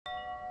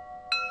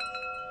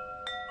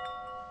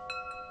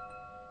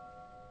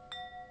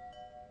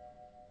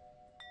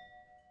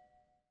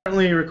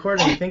definitely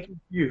recording. Thank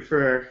you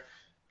for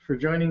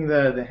joining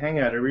the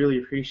hangout. I really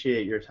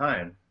appreciate your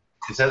time.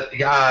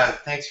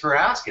 Thanks for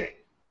asking.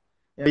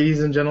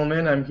 Ladies and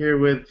gentlemen, I'm here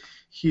with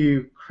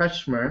Hugh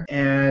Kretschmer,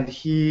 and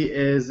he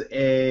is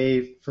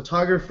a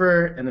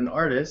photographer and an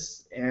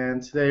artist.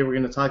 And today we're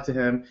going to talk to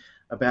him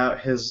about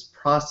his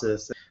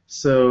process.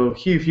 So,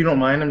 Hugh, if you don't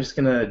mind, I'm just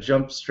going to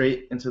jump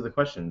straight into the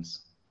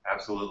questions.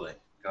 Absolutely.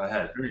 Go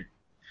ahead. Great.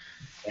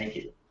 Thank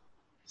you.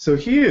 So,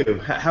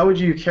 Hugh, how would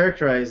you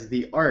characterize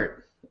the art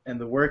and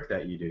the work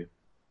that you do?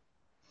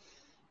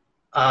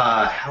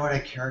 How would I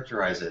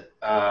characterize it?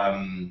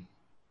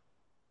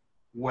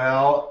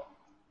 Well,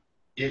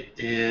 it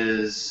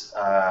is,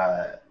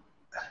 I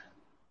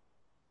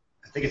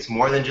think it's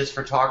more than just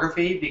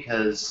photography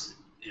because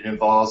it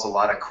involves a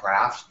lot of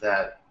craft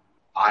that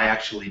I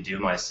actually do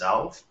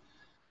myself.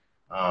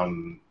 I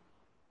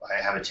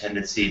have a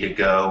tendency to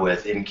go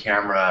with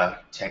in-camera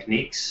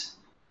techniques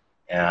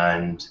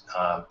and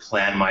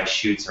plan my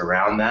shoots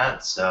around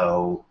that.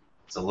 So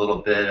it's a little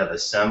bit of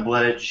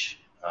assemblage,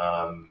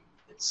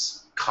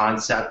 it's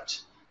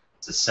concept,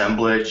 it's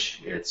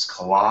assemblage, it's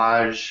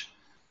collage,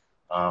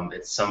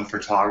 it's some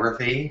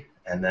photography,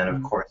 and then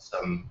of course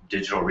some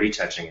digital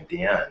retouching at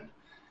the end.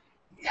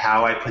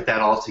 How I put that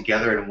all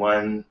together in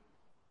one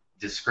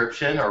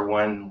description or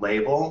one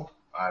label,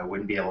 I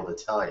wouldn't be able to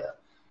tell you,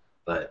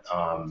 but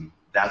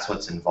that's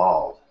what's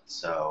involved.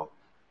 So,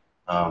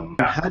 How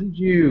did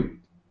you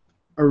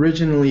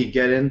originally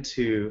get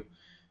into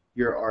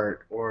your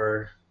art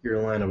or your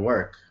line of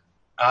work?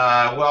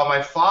 well,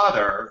 my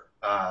father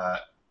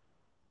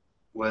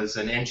was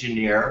an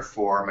engineer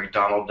for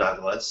McDonnell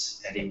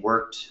Douglas, and he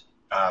worked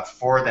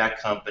for that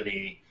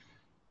company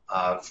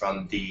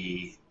from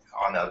the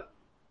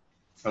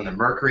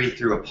Mercury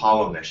through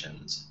Apollo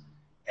missions,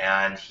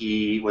 and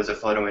he was a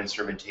photo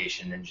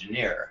instrumentation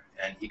engineer.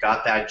 And he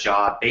got that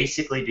job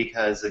basically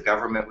because the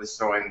government was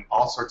throwing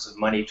all sorts of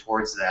money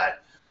towards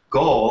that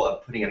goal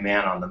of putting a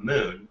man on the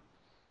moon,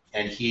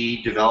 and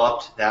he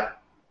developed that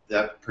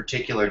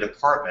particular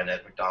department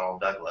at McDonnell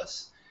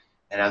Douglas.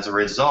 And as a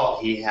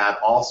result, he had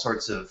all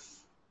sorts of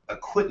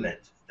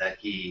equipment that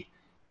he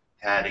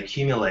had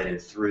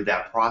accumulated through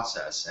that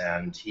process.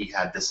 And he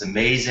had this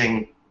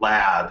amazing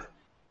lab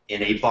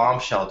in a bomb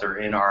shelter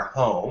in our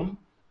home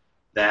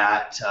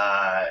that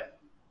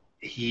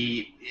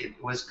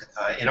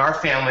in our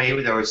family,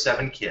 there were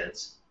 7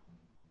 kids,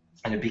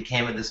 and it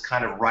became this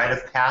kind of rite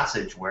of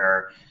passage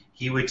where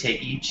he would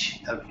take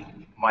each of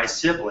my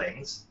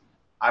siblings,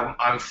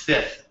 I'm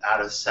 5th out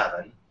of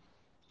 7,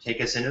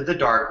 take us into the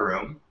dark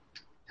room,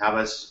 have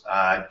us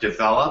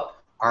develop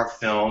our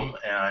film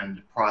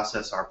and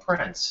process our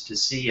prints to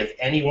see if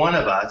any one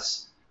of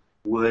us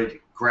would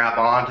grab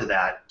onto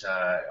that,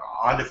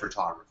 onto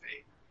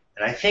photography.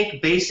 And I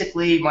think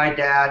basically my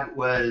dad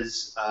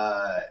was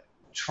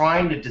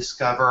trying to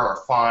discover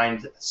or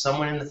find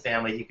someone in the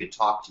family he could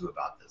talk to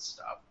about this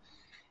stuff.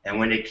 And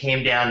when it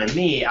came down to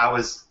me, I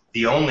was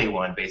the only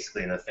one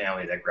basically in the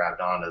family that grabbed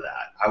onto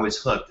that. I was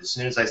hooked. As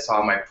soon as I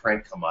saw my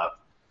print come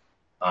up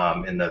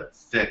in the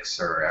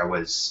fixer, I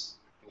was,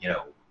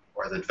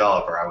 or the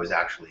developer, I was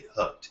actually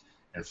hooked.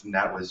 And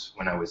that was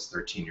when I was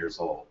 13 years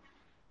old.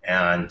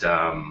 And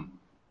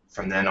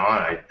from then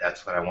on,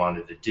 that's what I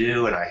wanted to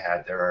do, and I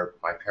had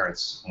my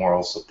parents'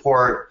 moral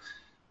support.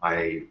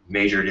 I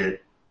majored in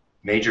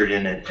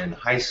it in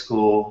high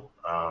school.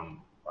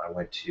 I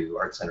went to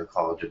Art Center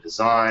College of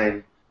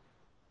Design,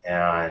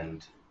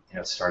 and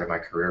started my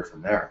career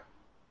from there.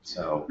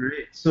 So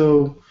Great.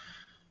 So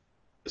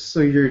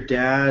your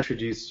dad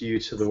introduced you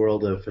to the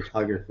world of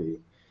photography.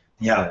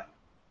 yeah.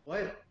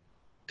 What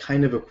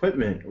kind of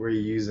equipment were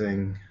you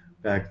using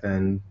back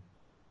then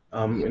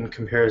in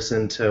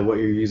comparison to what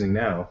you're using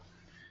now?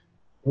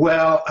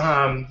 Well,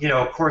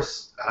 of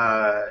course,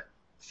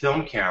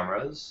 film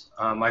cameras.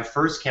 My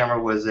first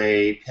camera was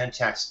a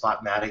Pentax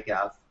Spotmatic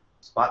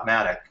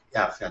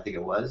F, I think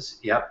it was.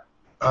 Yep.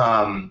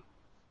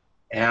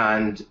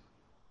 And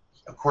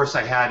of course,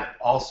 I had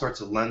all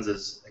sorts of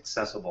lenses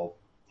accessible,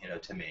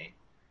 to me.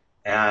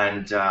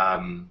 And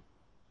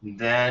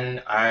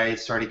then I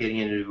started getting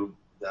into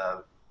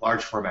the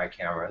large format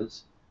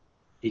cameras.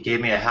 He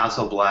gave me a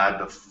Hasselblad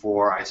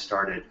before I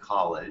started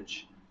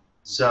college.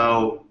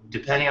 So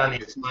depending on the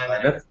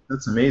assignment,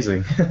 That's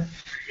amazing.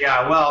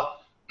 yeah.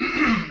 Well,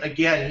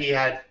 again, he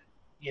had,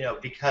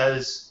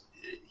 because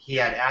he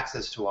had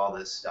access to all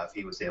this stuff,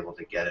 he was able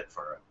to get it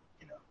for,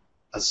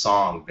 a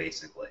song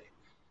basically.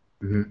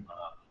 Mm-hmm.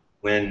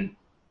 When,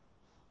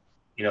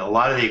 a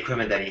lot of the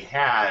equipment that he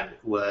had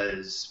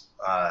was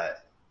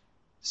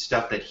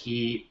stuff that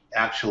he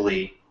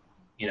actually,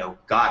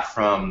 got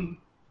from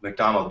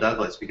McDonnell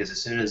Douglas, because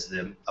as soon as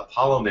the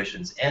Apollo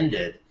missions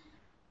ended,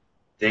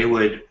 they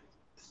were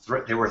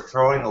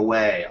throwing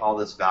away all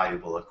this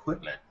valuable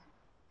equipment,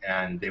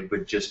 and they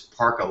would just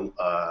park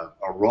a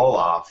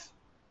roll-off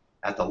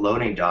at the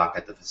loading dock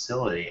at the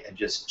facility and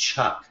just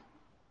chuck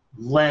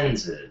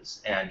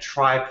lenses and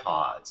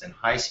tripods and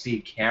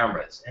high-speed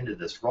cameras into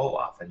this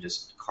roll-off and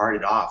just cart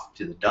it off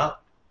to the dump.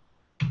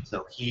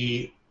 So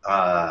he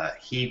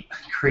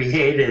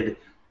created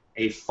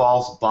a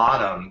false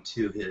bottom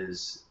to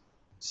his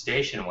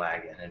station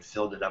wagon and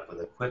filled it up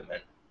with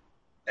equipment,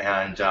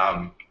 and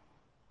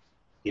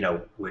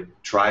would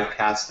drive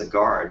past the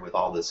guard with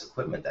all this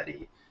equipment that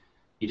he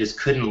just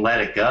couldn't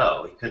let it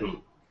go. He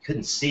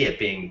couldn't see it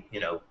being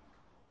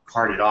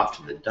carted off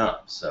to the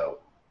dump. So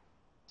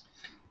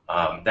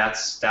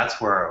that's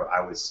where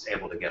I was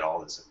able to get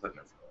all this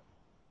equipment from.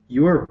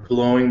 You are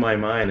blowing my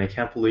mind. I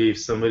can't believe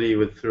somebody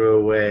would throw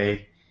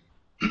away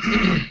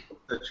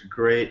such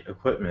great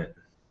equipment.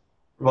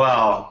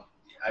 Well,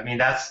 I mean,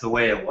 that's the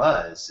way it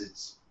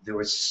was. There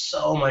was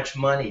so much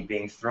money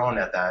being thrown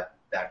at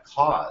that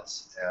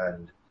cause,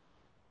 and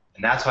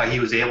that's why he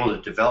was able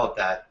to develop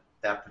that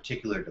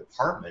particular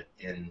department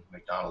in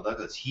McDonnell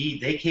Douglas.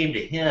 They came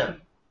to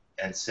him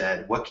and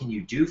said, "What can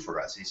you do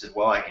for us?" And he said,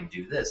 "Well, I can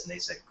do this." And they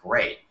said,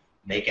 "Great,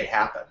 make it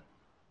happen."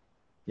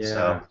 Yeah.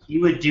 So he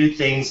would do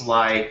things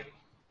like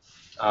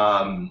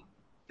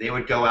they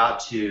would go out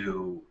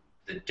to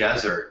the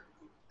desert,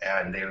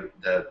 and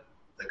the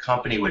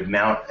company would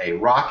mount a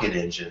rocket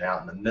engine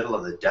out in the middle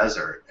of the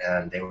desert,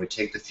 and they would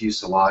take the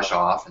fuselage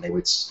off,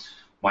 and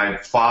my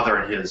father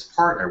and his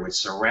partner would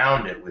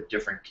surround it with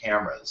different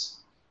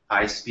cameras,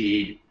 high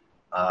speed,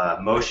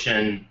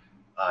 motion,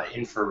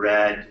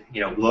 infrared,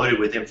 loaded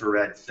with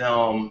infrared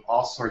film,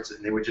 all sorts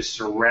of. They would just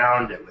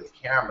surround it with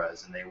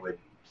cameras, and they would,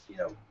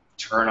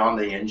 turn on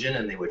the engine,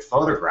 and they would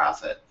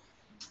photograph it,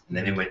 and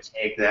then they would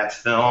take that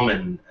film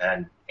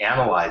and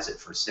analyze it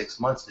for 6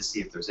 months to see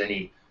if there's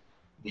any,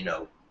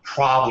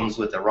 problems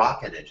with the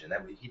rocket engine.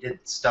 He did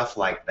stuff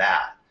like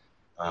that.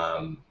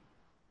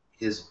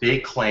 His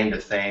big claim to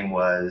fame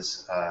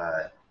was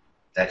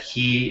that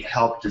he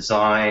helped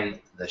design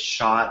the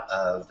shot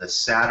of the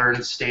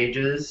Saturn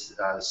stages,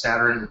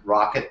 Saturn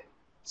rocket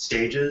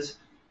stages.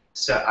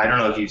 So I don't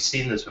know if you've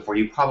seen this before.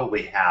 You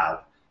probably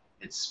have.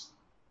 It's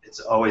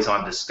always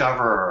on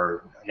Discover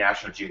or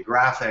National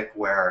Geographic,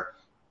 where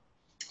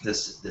the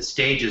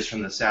stages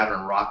from the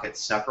Saturn rocket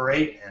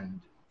separate, and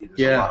there's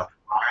a lot of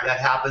fire that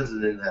happens,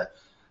 and then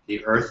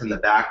the Earth in the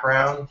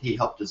background. He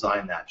helped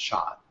design that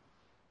shot.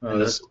 Oh,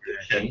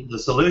 and the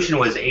solution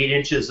was 8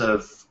 inches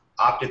of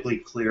optically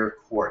clear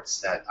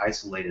quartz that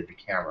isolated the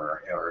camera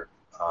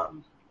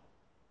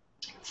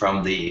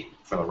from the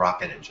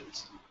rocket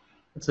engines.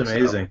 That's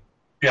amazing. So,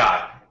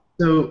 yeah.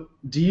 So,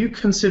 do you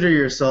consider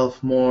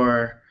yourself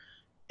more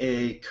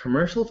a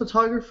commercial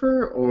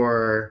photographer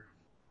or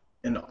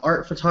an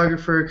art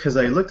photographer? Because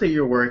I looked at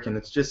your work and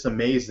it's just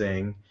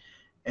amazing,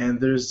 and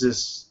there's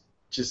this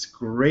just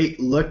great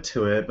look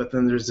to it, but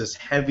then there's this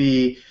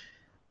heavy,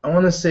 I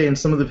want to say in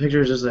some of the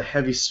pictures there's a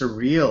heavy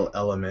surreal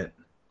element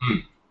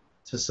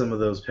to some of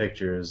those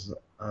pictures.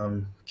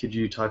 Could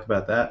you talk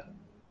about that?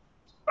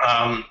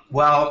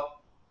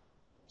 Well,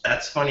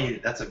 that's funny.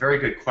 That's a very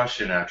good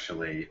question,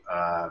 actually.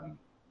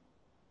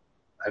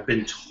 I've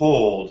been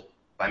told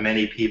by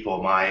many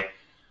people my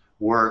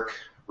work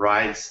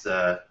rides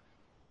the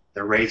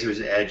razor's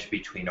edge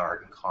between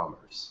art and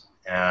commerce.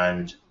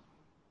 And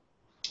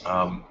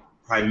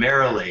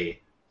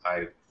primarily,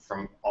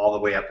 from all the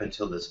way up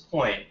until this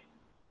point,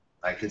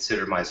 I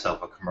consider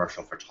myself a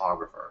commercial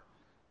photographer.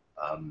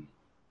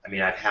 I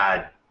mean, I've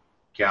had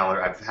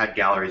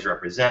galleries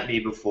represent me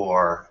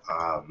before.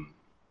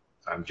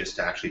 I'm just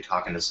actually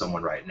talking to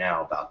someone right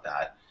now about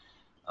that.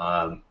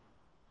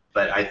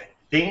 But I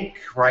think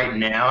right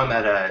now I'm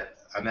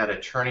at a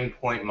turning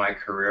point in my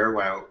career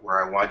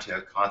where I want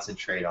to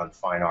concentrate on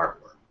fine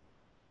artwork.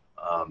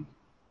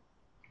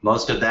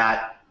 Most of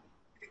that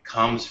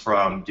comes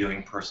from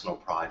doing personal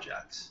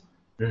projects.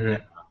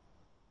 Mm-hmm.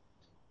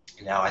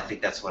 Now I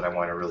think that's what I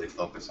want to really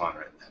focus on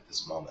right at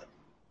this moment.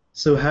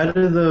 So how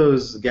do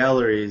those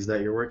galleries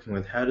that you're working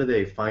with, how do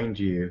they find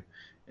you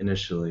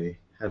initially?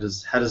 How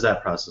does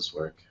that process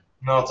work?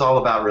 No, it's all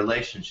about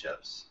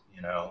relationships,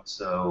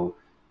 So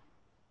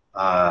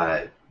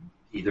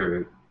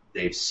either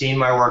they've seen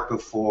my work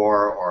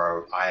before,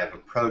 or I have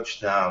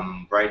approached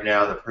them. Right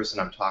now, the person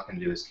I'm talking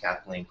to is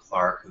Kathleen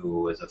Clark,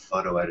 who was a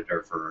photo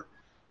editor for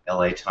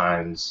LA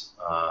Times,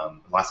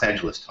 Los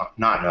Angeles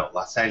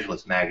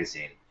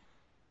Magazine,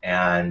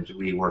 and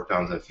we worked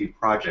on a few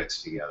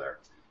projects together.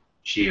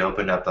 She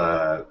opened up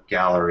a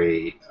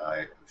gallery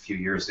a few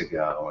years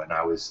ago, and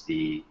I was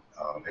the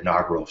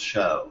inaugural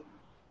show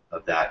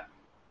of that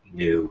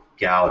new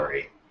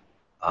gallery.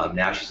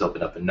 Now she's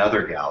opened up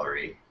another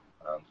gallery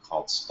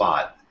called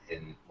Spot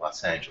in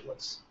Los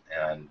Angeles,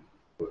 and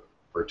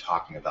we're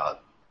talking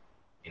about,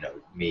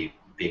 me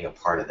being a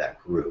part of that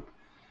group.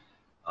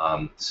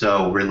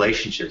 So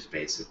relationships,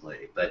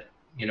 basically. But,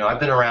 I've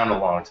been around a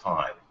long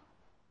time,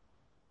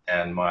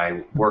 and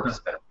my work has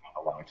been around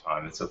a long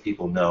time, and so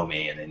people know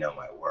me and they know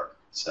my work.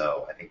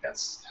 So I think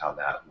that's how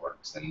that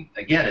works. And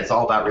again, it's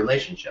all about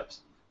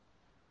relationships.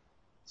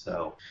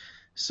 So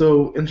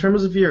in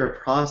terms of your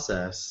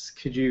process,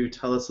 could you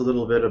tell us a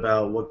little bit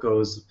about what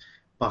goes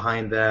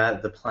behind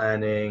that, the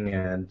planning,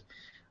 and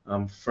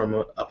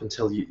from up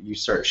until you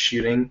start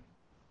shooting?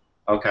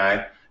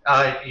 Okay.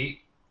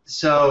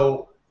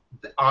 So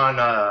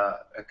on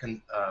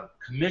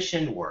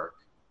commissioned work,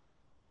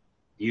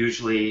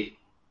 usually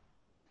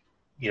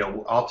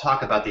I'll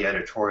talk about the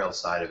editorial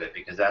side of it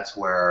because that's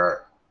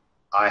where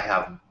I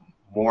have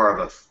more of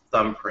a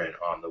thumbprint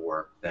on the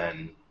work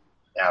than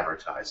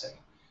advertising.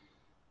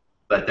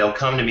 But they'll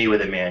come to me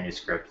with a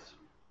manuscript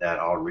that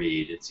I'll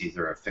read. It's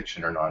either a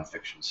fiction or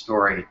nonfiction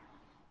story,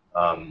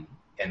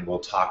 and we'll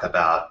talk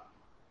about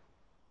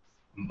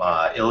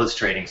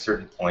illustrating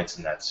certain points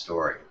in that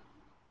story.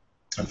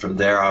 And from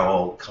there, I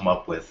will come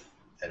up with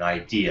an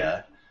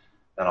idea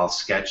that I'll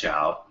sketch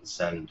out and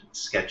send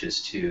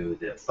sketches to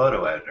the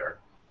photo editor,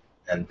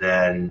 and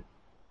then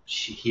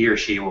he or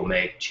she will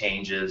make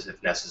changes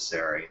if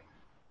necessary.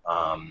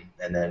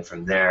 And then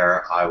from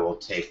there, I will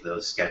take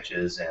those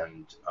sketches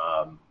and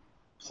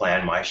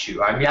plan my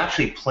shoot. I'm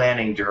actually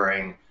planning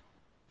during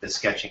the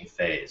sketching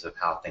phase of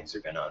how things are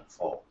going to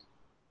unfold.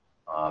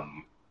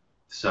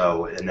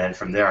 And then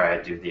from there,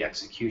 I do the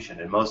execution.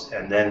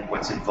 And then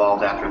what's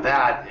involved after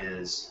that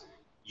is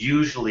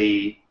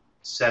usually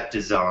set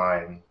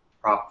design,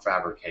 prop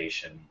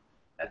fabrication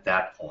at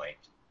that point.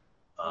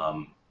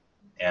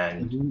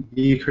 And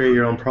do you create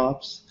your own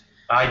props?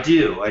 I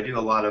do. I do a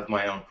lot of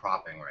my own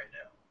propping right now.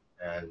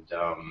 And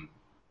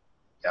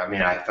I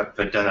mean, I've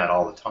done that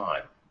all the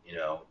time.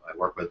 I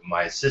work with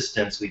my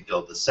assistants. We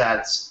build the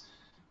sets.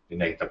 We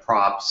make the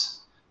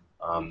props.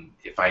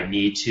 If I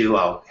need to,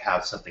 I'll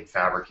have something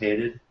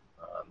fabricated.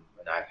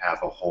 And I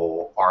have a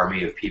whole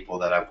army of people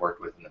that I've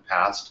worked with in the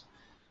past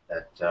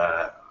that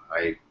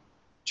I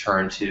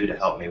turn to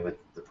help me with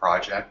the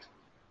project.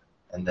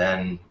 And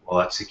then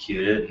we'll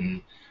execute it.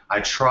 And I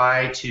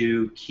try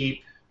to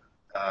keep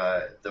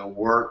the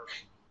work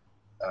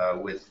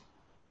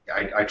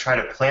I try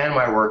to plan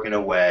my work in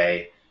a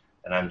way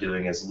that I'm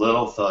doing as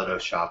little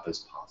Photoshop as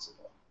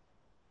possible.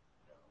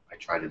 I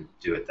try to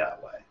do it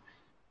that way.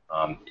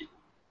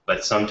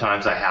 But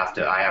sometimes I have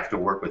to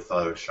work with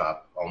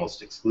Photoshop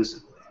almost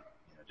exclusively,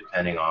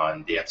 depending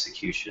on the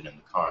execution and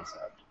the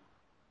concept.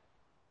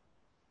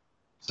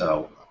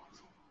 So,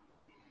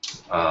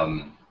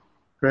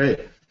 great.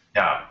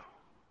 Yeah.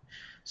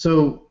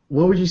 So,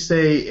 what would you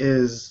say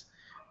is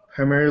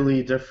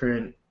primarily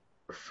different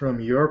from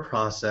your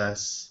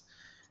process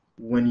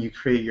when you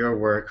create your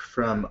work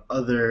from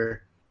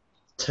other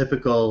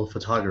typical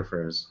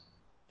photographers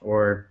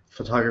or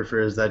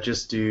photographers that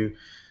just do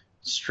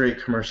straight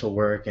commercial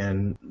work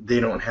and they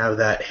don't have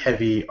that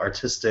heavy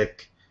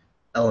artistic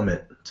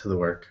element to the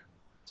work?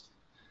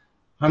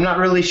 I'm not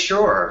really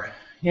sure.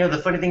 The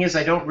funny thing is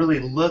I don't really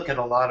look at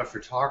a lot of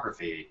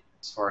photography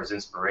as far as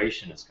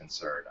inspiration is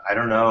concerned. I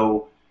don't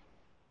know.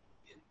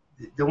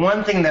 The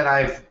one thing that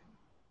I've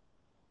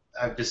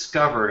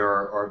discovered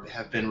or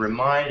have been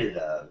reminded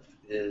of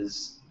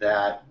is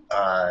that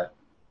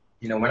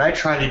when I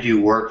try to do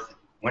work,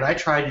 when I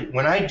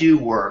do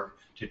work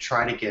to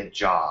try to get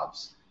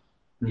jobs,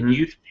 it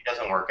usually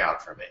doesn't work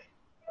out for me.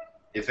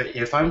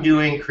 If I'm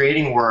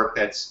creating work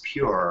that's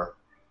pure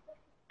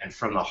and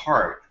from the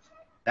heart,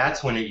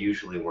 that's when it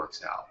usually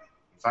works out.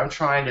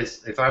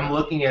 If I'm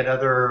looking at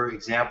other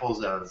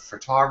examples of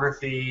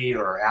photography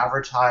or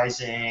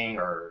advertising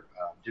or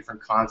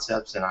different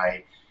concepts and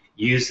I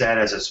use that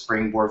as a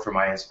springboard for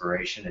my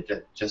inspiration,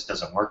 it just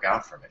doesn't work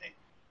out for me.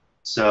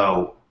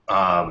 So,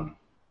 as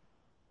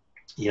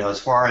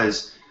far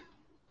as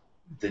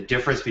the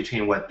difference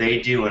between what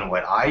they do and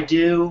what I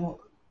do,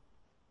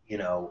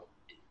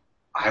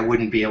 I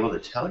wouldn't be able to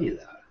tell you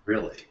that,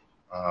 really.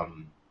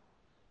 I'm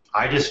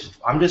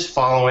just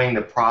following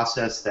the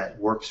process that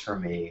works for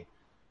me,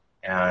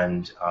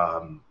 and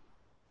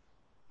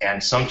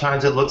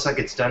sometimes it looks like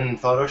it's done in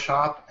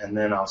Photoshop, and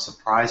then I'll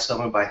surprise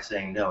someone by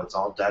saying, no, it's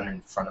all done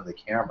in front of the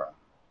camera.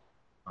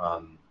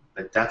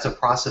 But that's a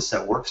process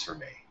that works for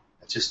me.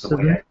 It's just the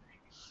way I think.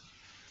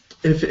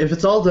 If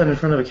it's all done in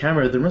front of a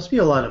camera, there must be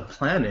a lot of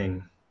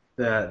planning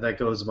that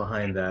goes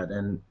behind that,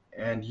 and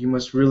you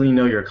must really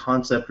know your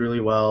concept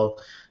really well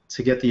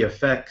to get the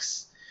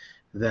effects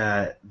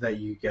that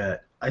you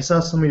get. I saw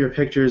some of your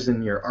pictures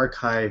in your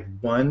Archive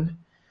 1,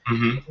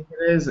 I think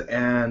it is,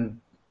 and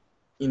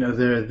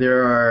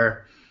there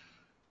are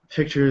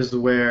pictures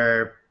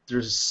where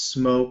there's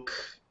smoke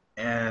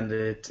and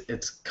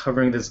it's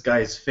covering this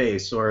guy's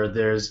face, or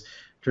there's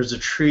a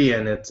tree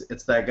and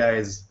it's that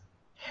guy's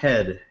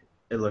head,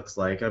 it looks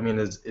like. I mean,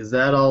 is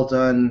that all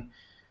done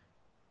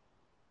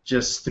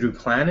just through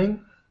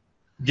planning?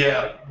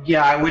 Yeah,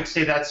 I would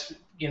say that's,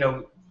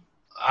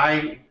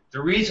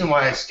 the reason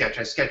why I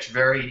sketch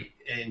very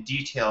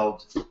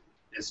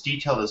as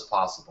detailed as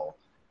possible.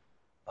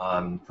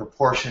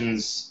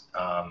 Proportions,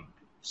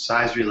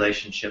 size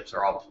relationships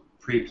are all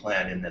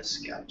pre-planned in this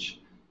sketch.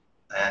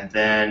 And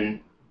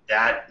then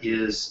that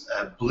is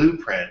a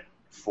blueprint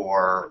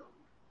for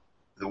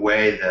the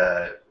way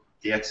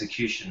the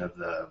execution of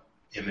the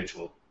image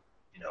will,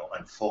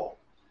 unfold.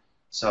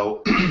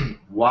 So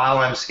while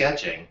I'm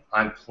sketching,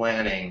 I'm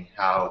planning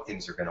how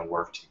things are going to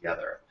work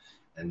together.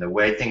 And the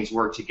way things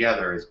work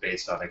together is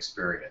based on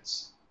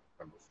experience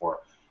from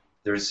before.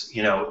 There's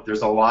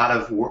a lot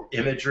of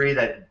imagery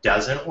that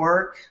doesn't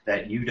work,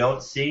 that you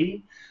don't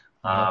see.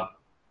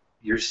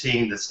 You're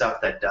seeing the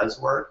stuff that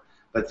does work.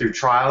 But through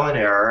trial and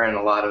error and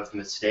a lot of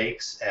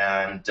mistakes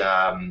and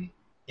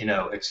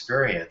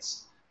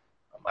experience,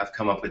 I've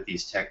come up with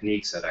these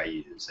techniques that I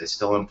use. I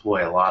still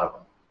employ a lot of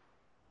them,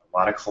 a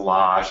lot of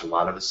collage, a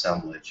lot of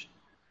assemblage.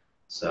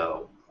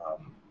 So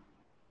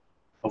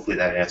hopefully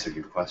that answered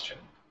your question.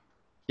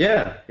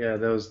 Yeah, that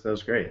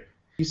was great.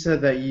 You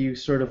said that you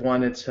sort of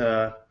wanted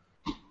to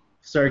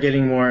start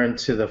getting more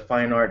into the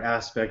fine art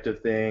aspect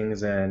of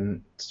things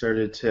and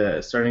starting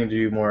to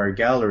do more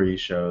gallery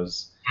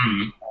shows.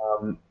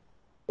 Um,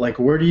 like,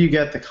 where do you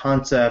get the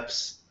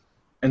concepts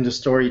and the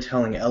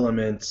storytelling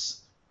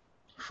elements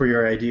for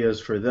your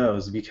ideas for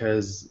those?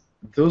 Because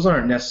those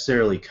aren't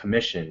necessarily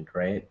commissioned,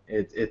 right?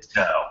 It's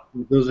No.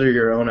 those are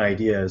your own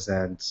ideas,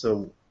 and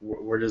so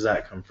where does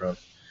that come from?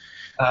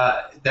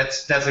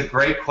 That's a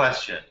great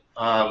question.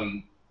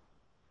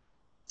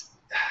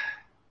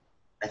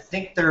 I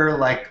think they're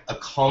like a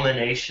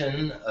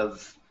culmination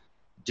of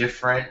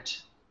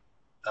different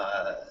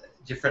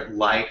different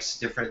lights,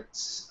 different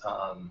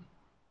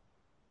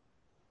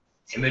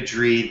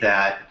imagery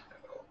that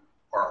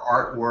or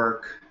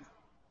artwork,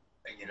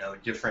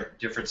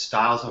 different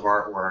styles of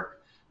artwork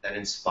that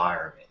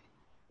inspire me.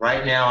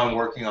 Right now, I'm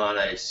working on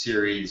a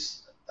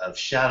series of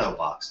shadow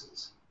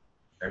boxes.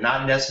 They're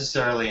not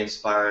necessarily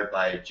inspired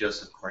by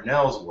Joseph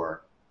Cornell's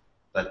work,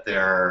 but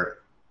the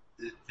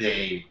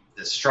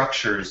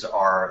structures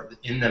are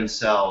in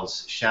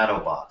themselves shadow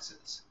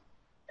boxes,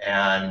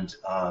 and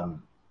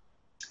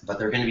but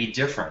they're going to be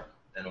different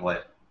than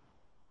what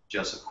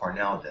Joseph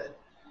Cornell did.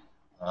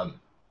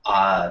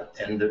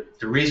 And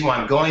the reason why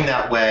I'm going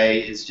that way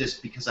is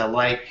just because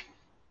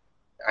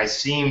I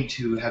seem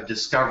to have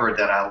discovered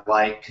that I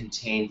like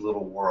contained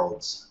little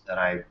worlds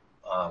that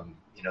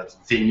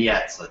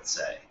vignettes, let's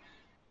say.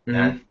 Mm-hmm.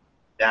 And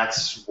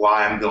that's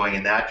why I'm going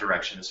in that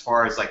direction. As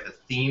far as like the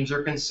themes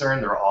are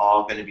concerned, they're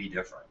all going to be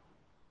different.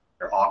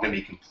 They're all going to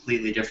be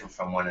completely different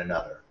from one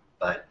another.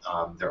 But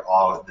they're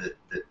all,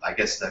 I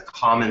guess the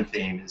common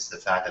theme is the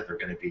fact that they're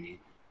going to be,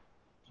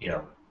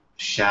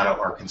 shadow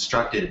or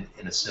constructed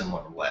in a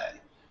similar way.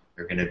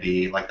 They're going to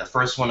be, like the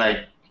first one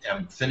I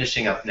am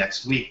finishing up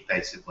next week,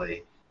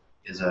 basically,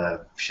 is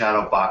a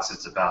shadow box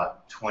that's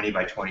about 20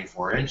 by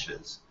 24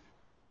 inches.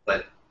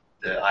 But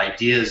the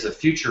ideas, the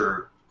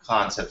future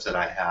concepts that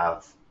I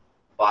have,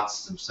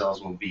 boxes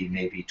themselves will be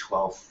maybe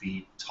 12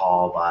 feet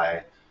tall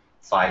by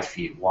 5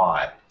 feet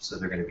wide. So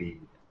they're going to be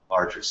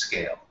larger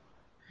scale.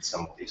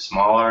 Some will be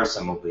smaller,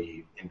 some will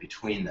be in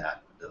between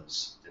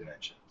those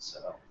dimensions.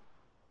 So.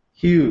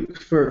 Hugh,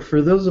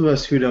 for those of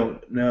us who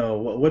don't know,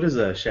 what is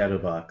a shadow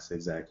box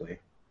exactly?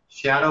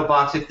 Shadow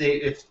box,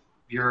 if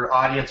your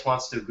audience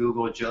wants to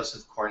Google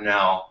Joseph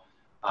Cornell,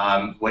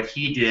 what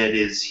he did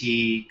is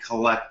he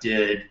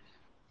collected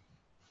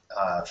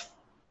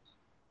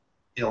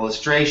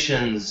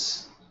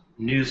illustrations,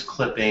 news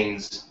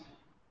clippings,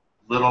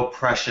 little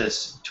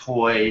precious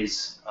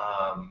toys,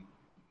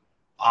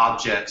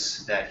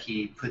 objects that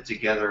he put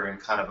together in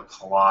kind of a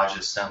collage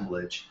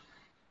assemblage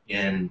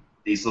in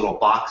these little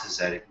boxes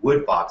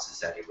wood boxes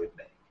that he would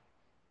make.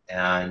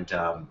 And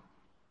I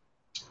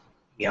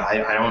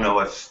don't know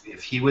if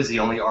he was the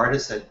only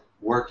artist that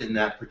worked in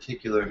that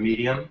particular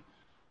medium,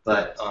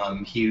 but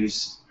he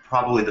was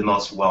probably the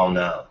most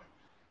well-known.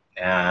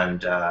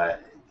 And I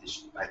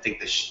think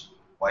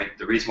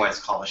the reason why it's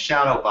called a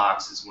shadow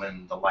box is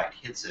when the light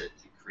hits it,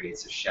 it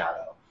creates a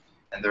shadow.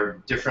 And there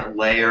are different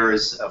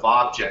layers of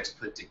objects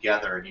put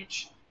together, and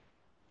each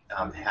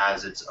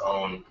causes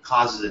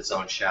its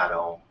own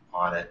shadow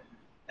on it,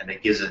 and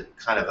it gives it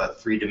kind of a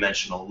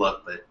three-dimensional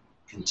look, but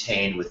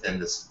contained within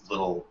this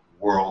little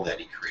world that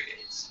he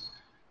creates.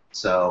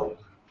 So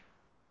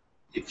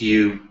if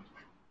you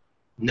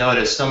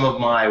notice some of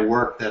my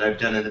work that I've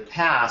done in the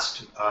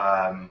past,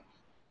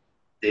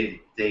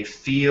 they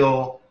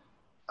feel,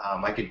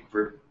 I could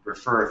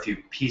refer a few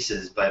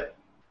pieces, but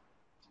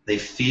they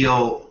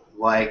feel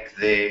like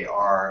they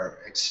are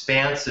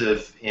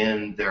expansive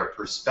in their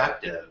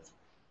perspective,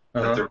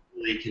 but they're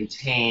really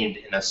contained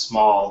in a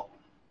small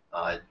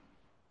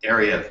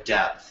area of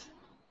depth,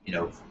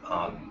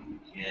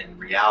 in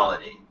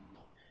reality.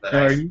 But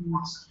I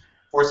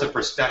force a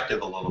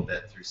perspective a little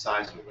bit through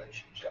size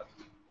relationship.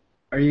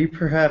 Are you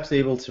perhaps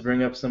able to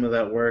bring up some of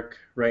that work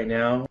right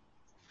now?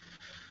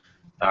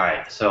 All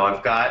right, so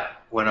I've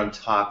got what I'm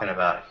talking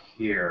about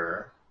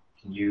here.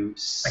 Can you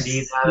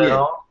see that at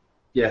all?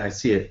 Yeah, I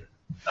see it.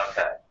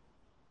 Okay.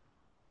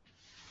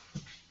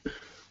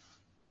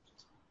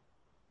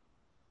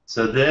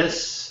 So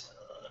this,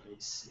 let me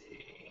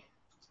see.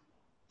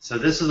 So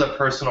this is a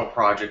personal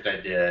project I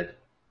did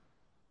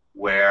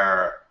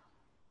where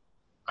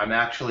I'm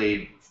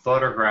actually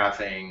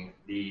photographing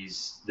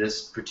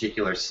this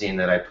particular scene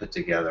that I put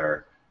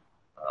together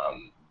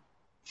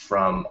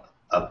from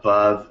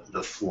above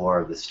the floor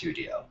of the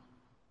studio,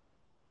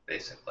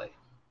 basically,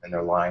 and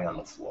they're lying on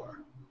the floor.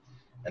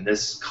 And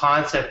this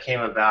concept came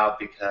about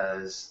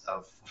because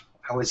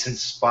I was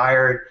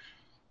inspired.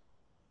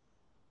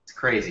 It's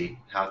crazy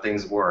how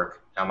things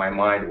work, how my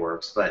mind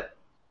works, but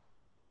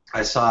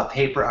I saw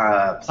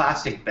a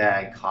plastic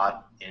bag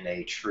caught in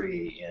a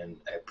tree in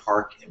a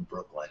park in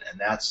Brooklyn,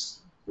 and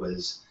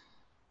was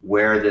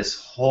where this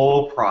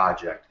whole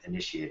project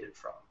initiated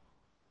from.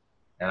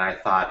 And I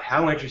thought,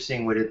 how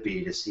interesting would it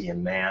be to see a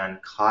man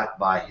caught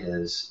by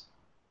his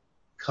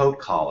coat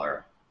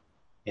collar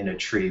in a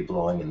tree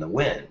blowing in the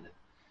wind?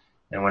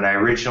 And when I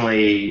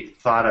originally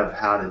thought of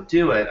how to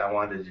do it, I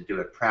wanted to do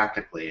it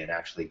practically and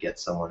actually get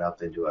someone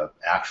up into an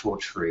actual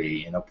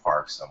tree in a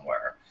park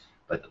somewhere.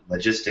 But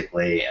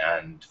logistically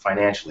and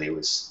financially, it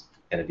was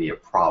going to be a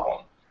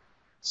problem.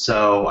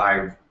 So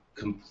I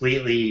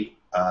completely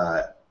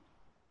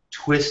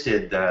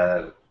twisted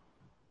the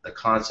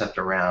concept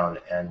around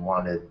and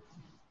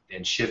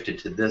shifted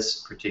to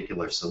this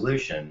particular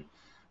solution,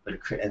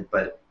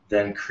 but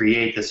then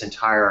create this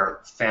entire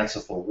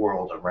fanciful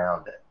world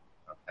around it.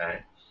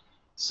 Okay,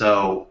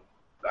 so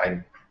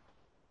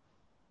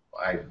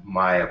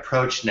my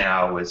approach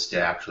now was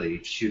to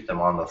actually shoot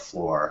them on the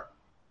floor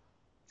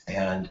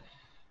and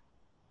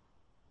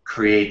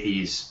create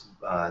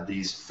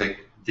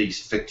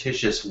this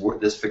fictitious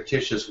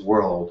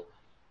world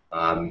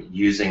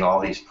using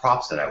all these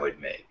props that I would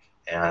make.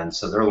 And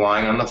so they're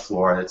lying on the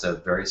floor. It's a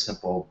very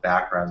simple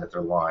background that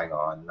they're lying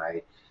on. And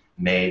I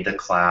made the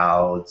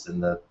clouds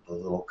and the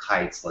little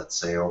kites, let's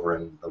say, over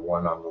in the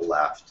one on the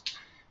left.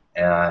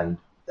 And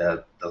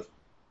the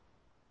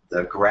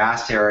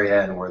grass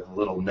area and where the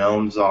little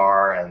gnomes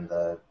are and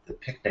the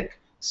picnic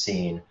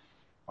scene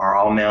are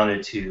all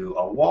mounted to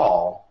a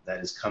wall that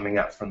is coming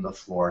up from the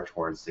floor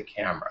towards the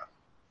camera.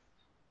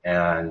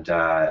 And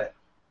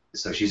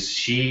so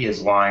she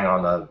is lying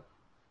on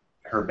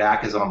her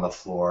back is on the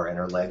floor and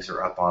her legs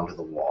are up onto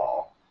the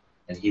wall,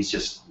 and he's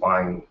just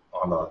lying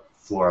on the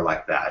floor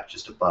like that,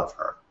 just above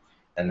her.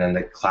 And then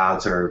the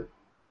clouds are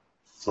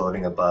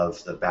floating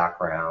above the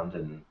background,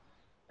 and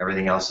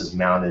everything else is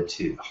mounted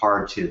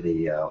hard to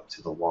the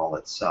wall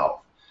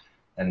itself.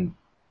 And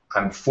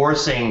I'm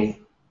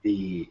forcing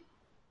the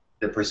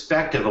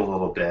perspective a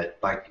little bit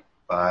by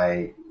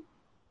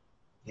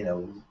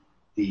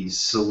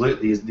these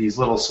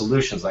little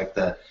solutions, like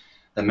the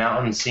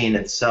mountain scene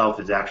itself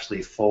is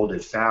actually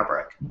folded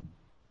fabric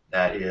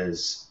that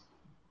is,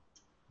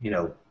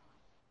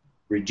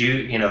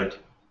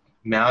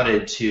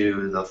 mounted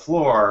to the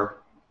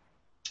floor,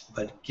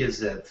 but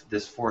gives it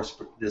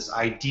this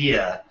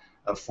idea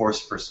of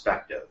forced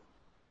perspective.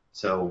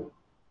 So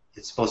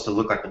it's supposed to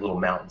look like a little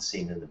mountain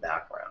scene in the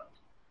background.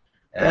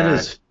 That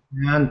is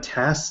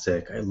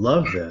fantastic. I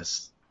love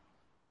this.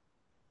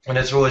 And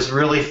it was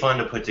really fun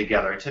to put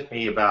together. It took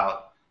me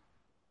about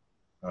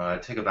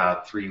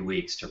 3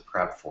 weeks to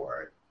prep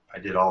for it. I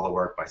did all the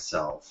work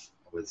myself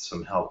with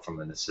some help from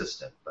an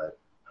assistant, but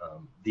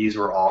these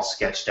were all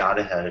sketched out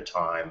ahead of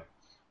time,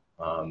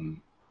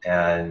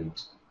 and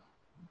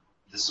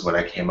this is what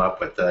I came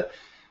up with.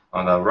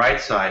 On the right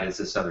side is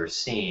this other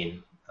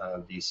scene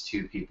of these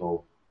two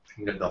people.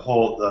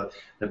 The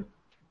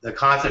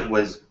concept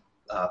was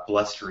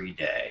blustery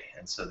day,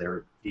 and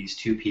so these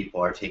two people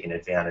are taking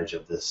advantage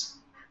of this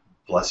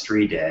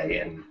blustery day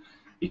and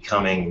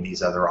becoming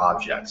these other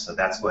objects. So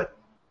that's what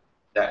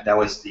that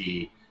was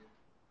the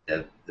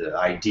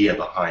idea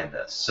behind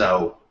this.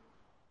 So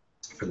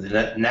for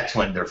the next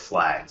one, they're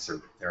flags.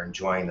 They're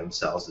enjoying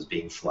themselves as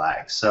being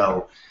flags.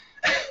 So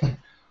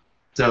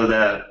so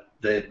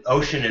the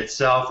ocean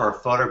itself are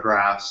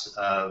photographs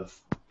of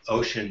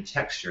ocean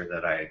texture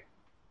that I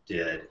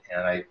did,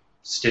 and I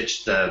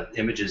stitched the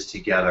images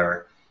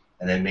together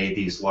and then made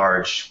these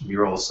large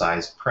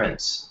mural-sized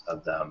prints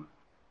of them.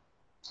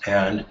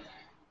 And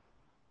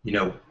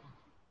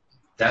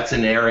that's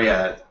an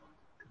area,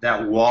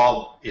 that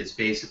wall is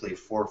basically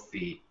 4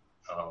 feet,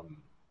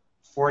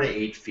 4 to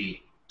 8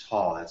 feet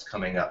tall. That's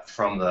coming up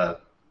from the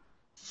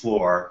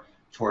floor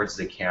towards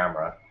the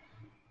camera.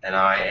 And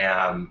I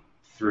am,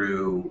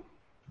 through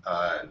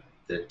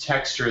the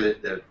texture,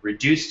 the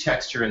reduced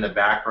texture in the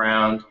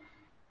background,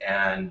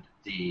 and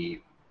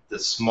the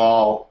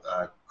small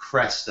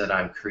crest that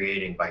I'm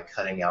creating by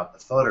cutting out the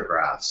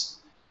photographs,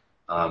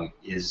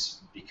 is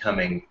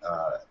becoming,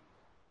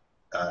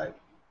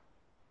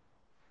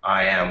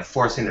 I am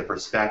forcing the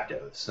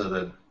perspective.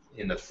 So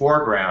in the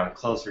foreground,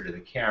 closer to the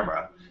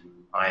camera,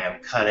 I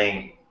am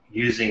cutting,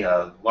 using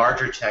a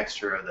larger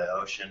texture of the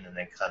ocean and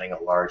then cutting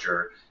a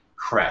larger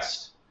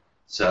crest.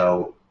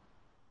 So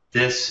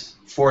this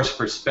forced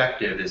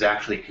perspective is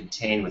actually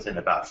contained within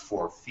about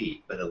 4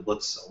 feet, but it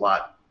looks a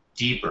lot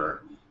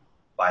deeper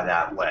by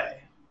that way.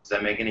 Does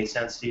that make any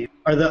sense to you?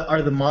 Are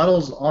the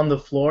models on the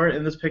floor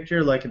in this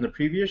picture, like in the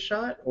previous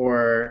shot,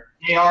 or?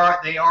 They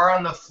are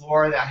on the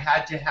floor. I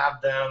had to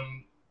have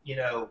them,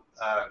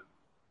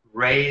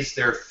 raise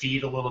their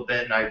feet a little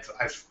bit, and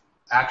I've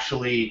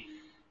actually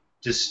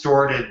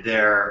distorted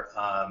their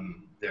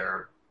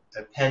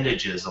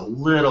appendages a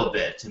little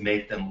bit to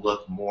make them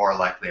look more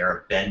like they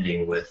are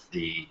bending with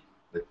the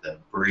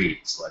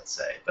breeze, let's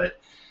say.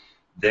 But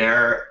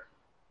there's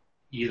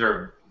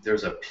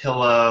a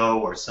pillow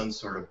or some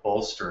sort of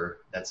bolster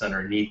that's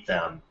underneath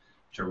them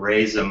to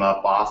raise them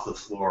up off the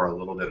floor a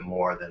little bit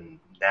more than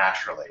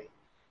naturally,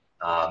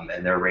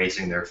 and they're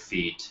raising their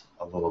feet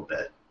a little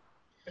bit.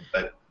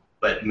 But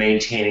but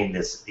maintaining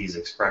these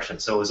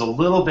expressions. So it was a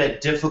little bit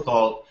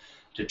difficult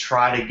to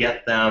try to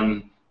get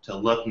them to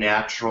look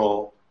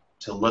natural,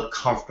 to look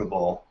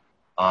comfortable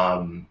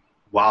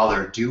while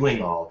they're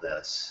doing all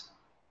this.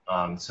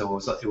 So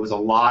it was a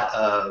lot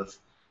of,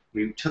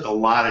 we took a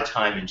lot of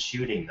time in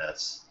shooting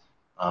this,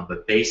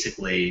 but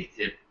basically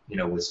it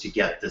was to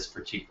get this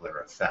particular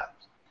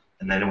effect.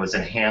 And then it was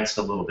enhanced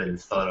a little bit in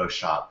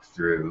Photoshop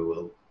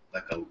through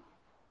like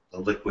a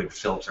liquid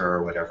filter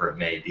or whatever it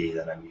may be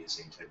that I'm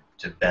using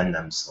to bend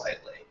them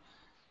slightly.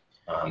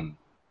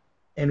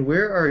 And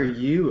where are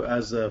you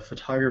as a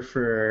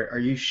photographer? Are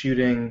you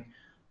shooting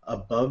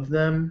above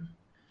them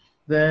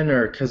then?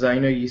 Or because I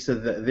know you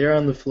said that they're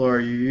on the floor,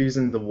 you're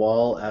using the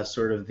wall as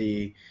sort of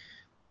the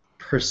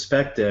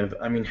perspective.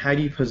 I mean, how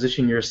do you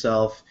position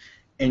yourself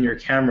and your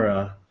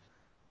camera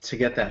to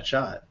get that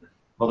shot?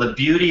 Well, the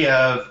beauty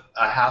of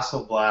a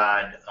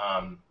Hasselblad,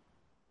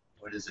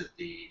 what is it,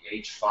 the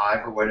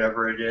H5 or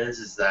whatever it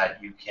is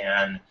that you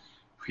can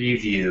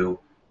preview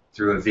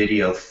through a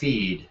video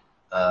feed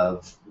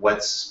of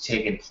what's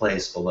taking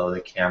place below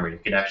the camera. You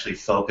can actually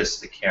focus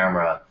the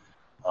camera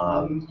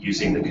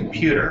using the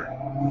computer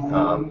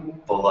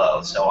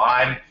below. So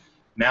I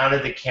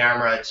mounted the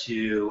camera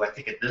to, I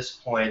think at this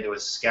point there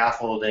was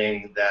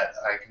scaffolding that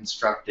I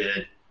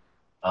constructed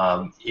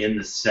in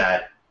the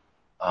set,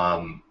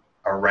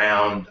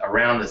 around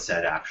the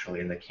set actually,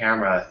 and the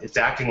camera, it's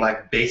acting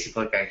like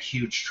basically like a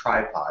huge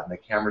tripod, and the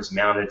camera's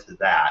mounted to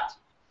that,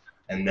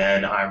 and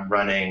then I'm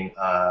running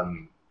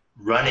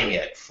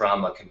it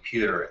from a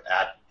computer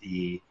at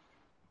the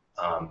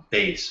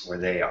base where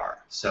they are.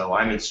 So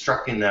I'm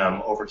instructing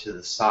them over to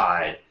the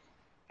side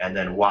and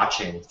then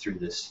watching through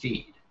this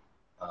feed.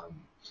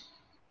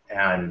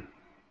 And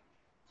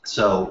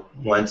so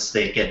once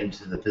they get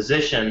into the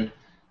position,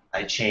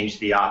 I change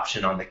the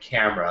option on the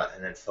camera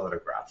and then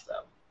photograph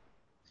them.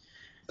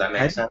 Does that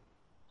make sense?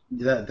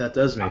 That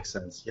does make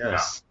sense, yes.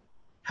 Yeah.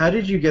 How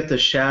did you get the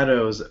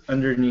shadows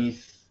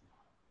underneath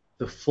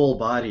the full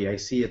body? I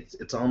see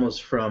it's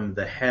almost from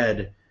the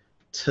head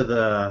to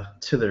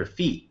their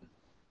feet.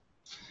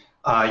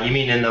 You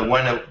mean in the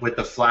one with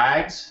the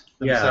flags?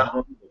 Yeah.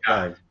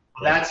 Well,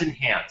 that's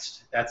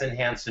enhanced. That's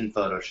enhanced in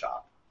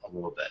Photoshop a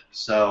little bit.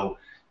 So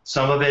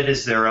some of it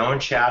is their own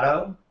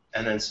shadow,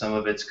 and then some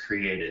of it's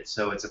created.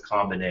 So it's a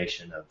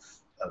combination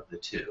of the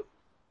two.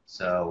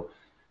 So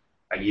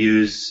I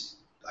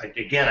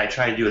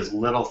try to do as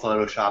little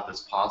Photoshop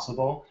as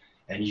possible,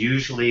 and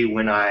usually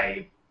when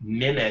I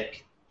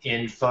mimic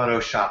in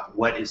Photoshop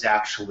what is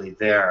actually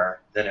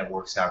there, then it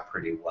works out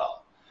pretty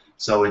well.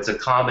 So it's a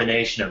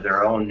combination of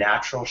their own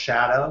natural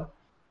shadow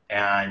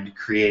and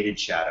created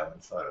shadow in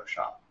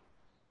Photoshop.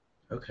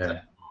 Okay.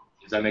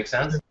 Does that make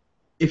sense?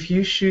 If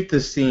you shoot the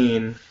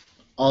scene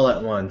all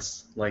at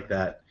once like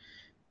that,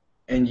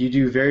 and you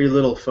do very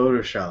little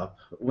Photoshop,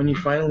 when you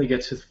finally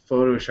get to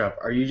Photoshop,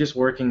 are you just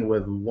working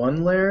with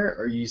one layer,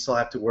 or you still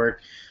have to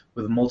work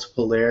with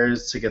multiple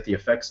layers to get the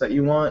effects that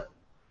you want?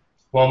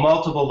 Well,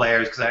 multiple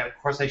layers, because of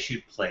course I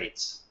shoot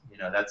plates.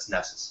 That's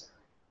necessary.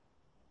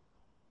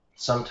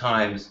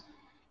 Sometimes,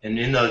 and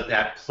in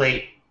that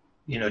plate,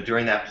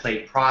 during that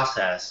plate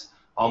process,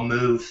 I'll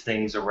move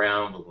things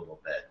around a little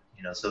bit.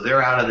 So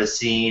they're out of the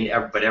scene,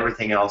 but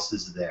everything else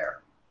is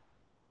there.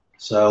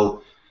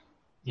 So,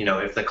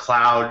 if the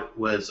cloud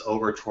was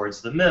over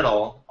towards the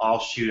middle, I'll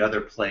shoot other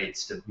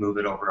plates to move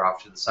it over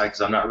off to the side,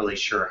 because I'm not really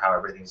sure how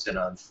everything's going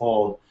to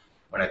unfold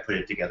when I put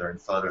it together in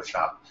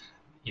Photoshop.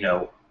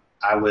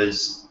 I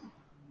was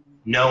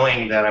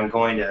knowing that I'm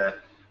going to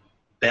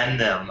bend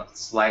them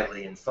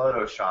slightly in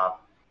Photoshop.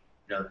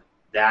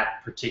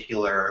 That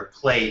particular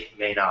plate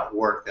may not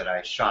work that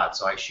I shot,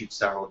 so I shoot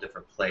several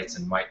different plates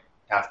and might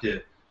have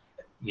to,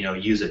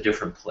 use a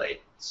different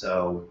plate.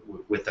 So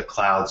with the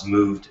clouds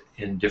moved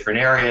in different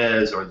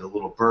areas, or the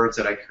little birds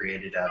that I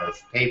created out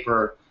of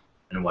paper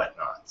and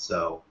whatnot.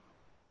 So,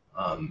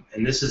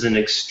 and this is an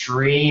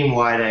extreme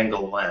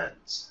wide-angle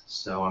lens,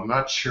 so I'm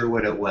not sure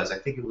what it was. I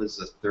think it was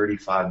a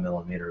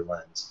 35mm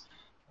lens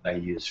that I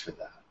used for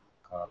that,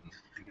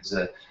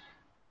 because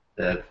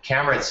the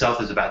camera itself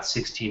is about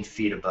 16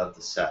 feet above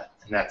the set,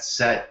 and that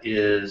set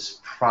is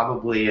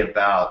probably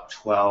about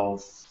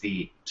 12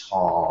 feet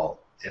tall,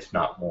 if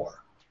not more.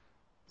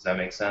 Does that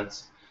make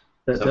sense?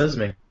 That does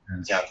make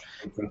sense. Yeah,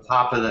 from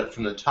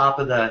the top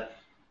of the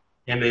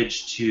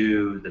image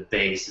to the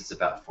base, it's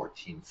about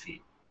 14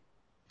 feet.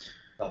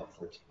 About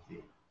 14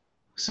 feet.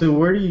 So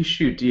where do you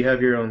shoot? Do you have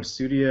your own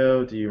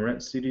studio? Do you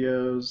rent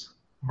studios?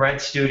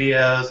 Rent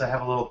studios. I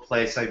have a little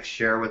place I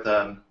share with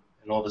an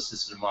old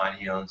assistant of mine.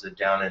 He owns it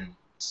down in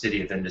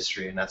City of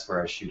Industry, and that's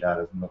where I shoot out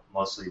of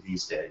mostly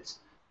these days.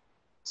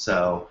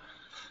 So,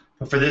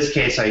 but for this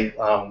case, I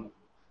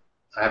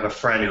have a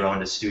friend who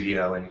owned a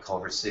studio in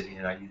Culver City,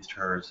 and I used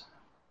hers.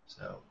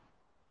 So.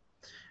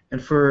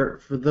 And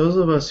for those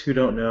of us who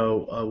don't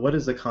know, what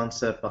is the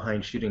concept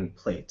behind shooting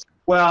plates?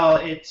 Well,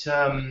 it's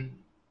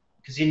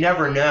because you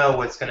never know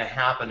what's going to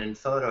happen in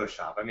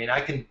Photoshop. I mean, I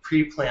can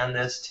pre-plan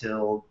this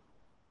to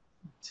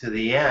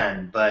the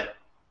end, but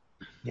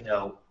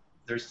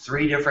there's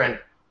 3 different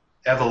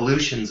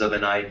evolutions of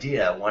an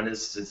idea. One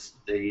is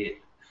the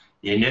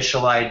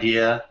initial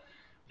idea,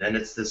 then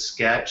it's the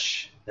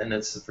sketch, then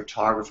it's the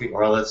photography,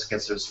 or let's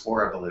guess there's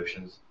 4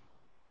 evolutions,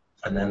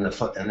 and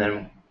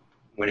then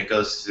when it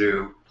goes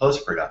through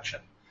post-production.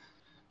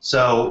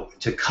 So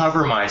to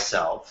cover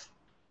myself,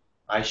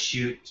 I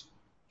shoot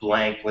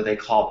blank, what they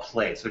call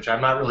plates, which I'm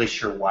not really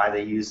sure why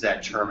they use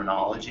that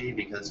terminology,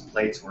 because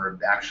plates were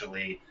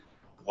actually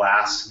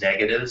glass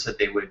negatives that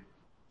they would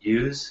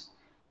use,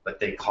 but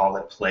they call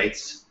it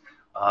plates.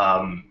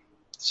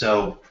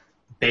 So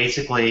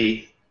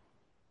basically,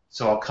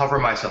 I'll cover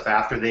myself.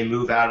 After they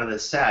move out of the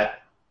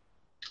set,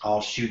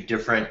 I'll shoot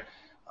different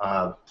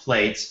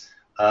plates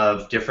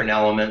of different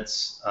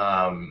elements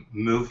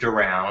moved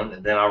around,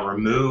 and then I'll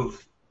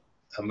remove,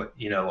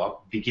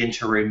 I'll begin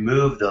to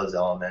remove those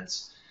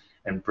elements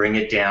and bring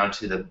it down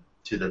to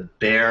the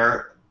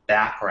bare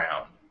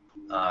background,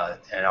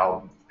 and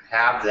I'll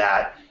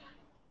have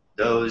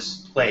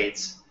those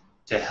plates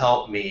to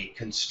help me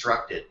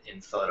construct it in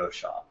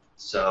Photoshop.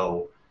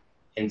 So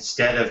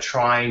instead of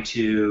trying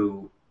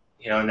to,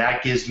 and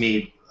that gives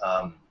me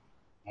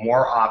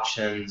more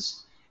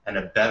options and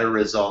a better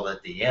result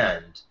at the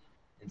end,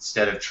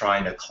 instead of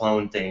trying to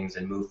clone things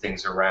and move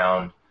things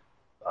around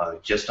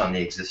just on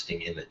the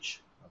existing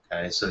image.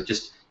 Okay, so it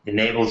just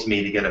enables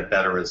me to get a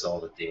better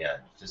result at the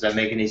end. Does that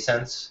make any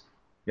sense?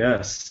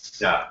 Yes.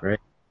 Yeah. Right.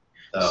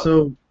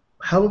 So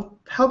how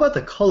about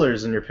the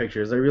colors in your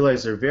pictures? I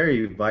realize they're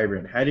very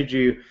vibrant. How did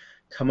you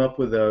come up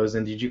with those,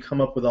 and did you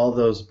come up with all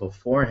those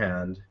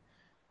beforehand?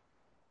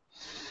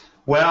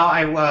 Well,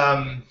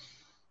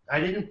 I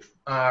didn't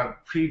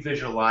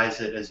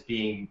pre-visualize it as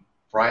being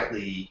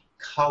brightly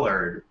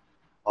colored,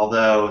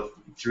 although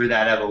through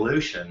that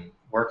evolution,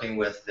 working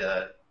with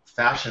the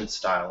fashion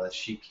stylist,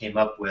 she came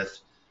up with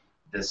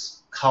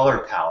this color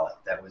palette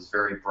that was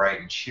very bright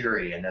and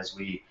cheery. And as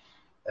we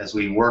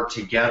worked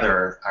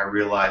together, I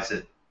realized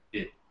that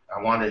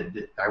I wanted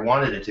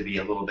it to be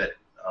a little bit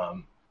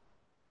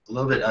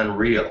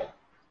unreal,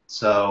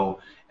 so,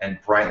 and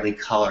brightly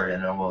colored,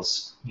 and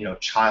almost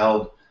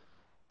child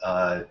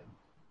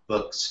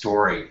book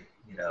story.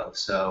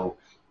 So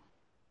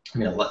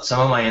some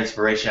of my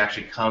inspiration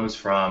actually comes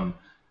from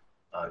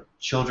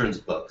children's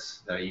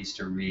books that I used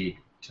to read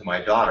to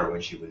my daughter when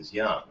she was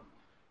young,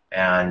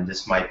 and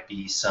this might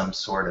be some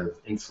sort of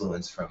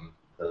influence from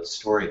those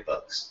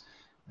storybooks.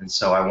 And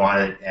so I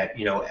wanted,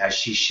 as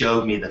she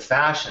showed me the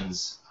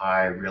fashions,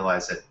 I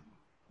realized that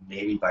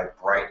maybe by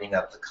brightening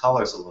up the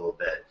colors a little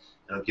bit,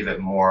 it'll give it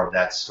more of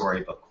that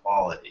storybook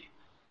quality.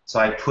 So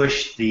I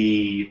pushed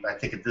I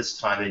think at this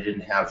time they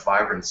didn't have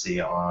vibrancy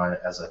on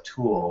as a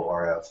tool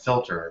or a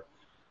filter,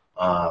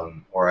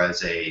 or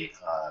as a,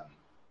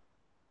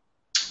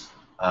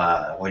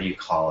 what do you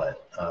call it,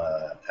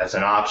 as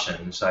an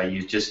option. So I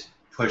just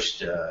pushed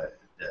the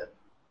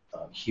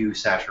hue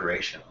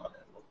saturation on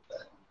it a little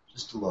bit,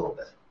 just a little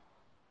bit.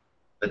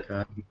 But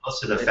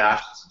most of the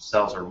fashions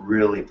themselves are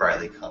really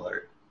brightly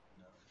colored.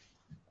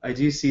 I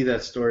do see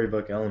that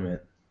storybook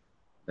element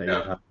that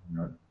you're talking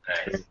about.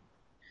 Nice.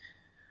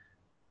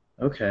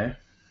 Okay.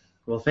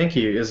 Well, thank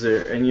you. Is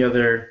there any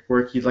other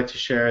work you'd like to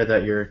share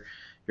that you're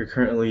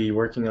currently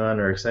working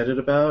on or excited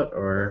about,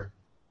 or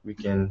we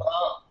can?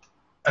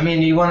 I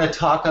mean, you want to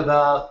talk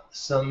about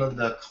some of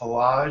the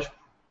collage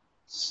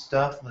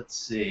stuff? Let's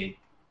see.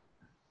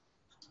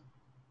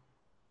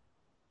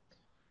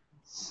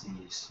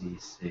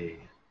 See.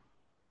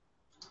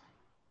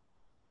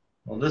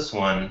 Well, this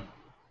one,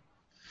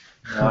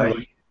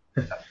 I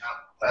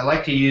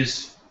like to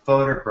use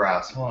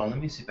photographs. Hold on, let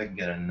me see if I can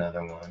get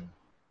another one.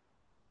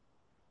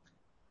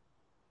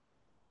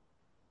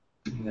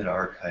 I'm going to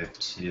archive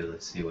 2.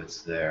 Let's see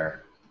what's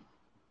there.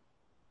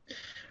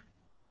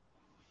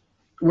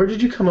 Where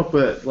did you come up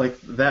with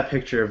that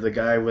picture of the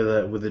guy with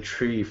a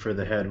tree for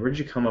the head? Where did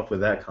you come up with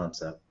that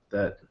concept?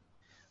 That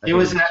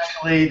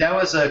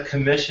was a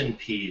commission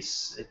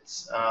piece.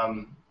 It's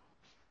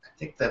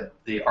I think that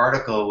the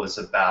article was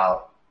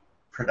about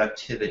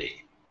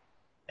productivity,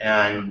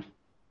 and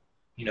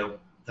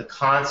the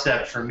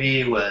concept for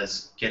me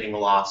was getting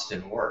lost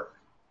in work,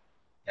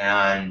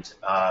 and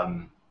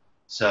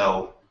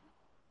so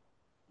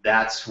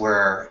that's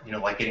where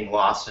like getting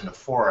lost in a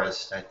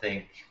forest. I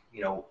think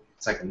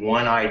it's like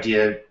one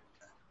idea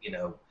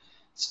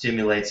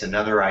stimulates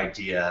another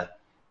idea,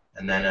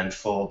 and then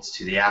unfolds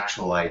to the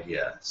actual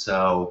idea.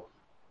 So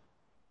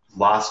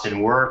lost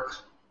in work,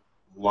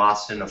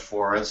 lost in a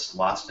forest,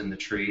 lost in the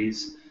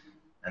trees,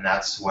 and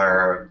that's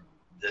where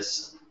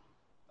this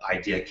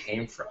idea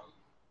came from.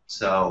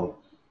 So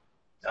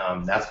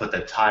that's what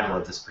the title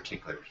of this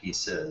particular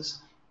piece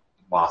is,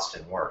 Lost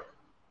in Work.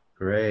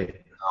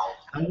 Great.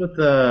 How about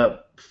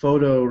the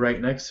photo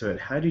right next to it?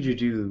 How did you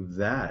do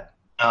that?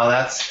 Oh,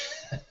 that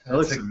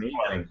looks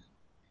amazing.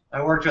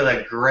 I worked with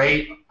a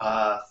great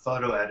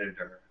photo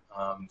editor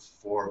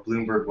for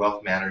Bloomberg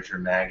Wealth Manager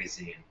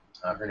magazine.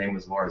 Her name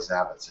was Laura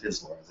Zavitz. It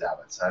is Laura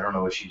Zavitz. I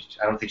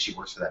don't think she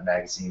works for that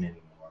magazine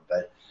anymore,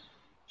 but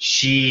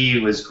she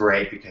was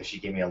great because she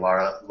gave me a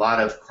lot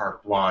of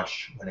carte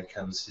blanche when it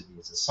comes to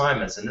these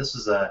assignments. And this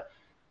was a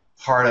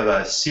part of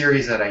a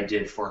series that I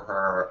did for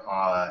her,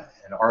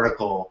 an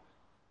article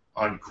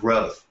on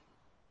growth,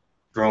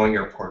 growing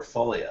your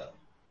portfolio.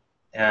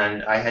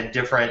 And I had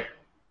different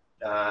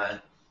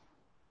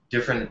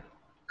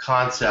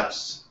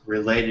concepts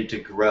related to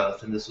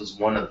growth, and this was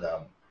one of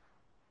them.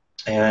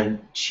 And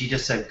she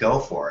just said, go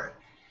for it.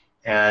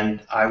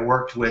 And I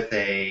worked with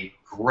a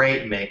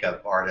great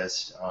makeup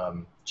artist,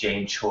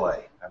 Jane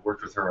Choi. I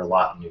worked with her a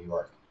lot in New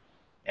York.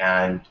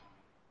 And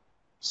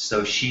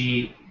so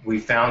we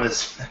found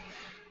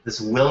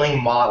this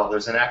willing model.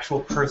 There's an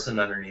actual person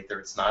underneath her.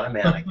 It's not a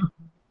mannequin.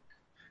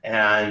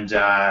 And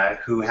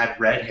who had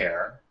red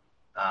hair.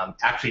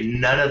 Actually,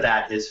 none of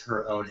that is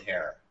her own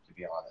hair, to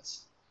be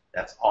honest.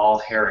 That's all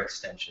hair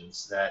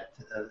extensions that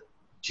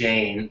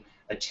Jane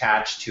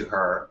attached to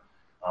her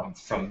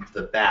from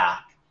the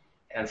back.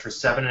 And for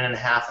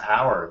 7.5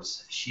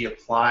 hours, she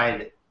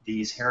applied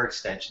these hair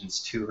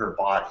extensions to her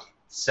body.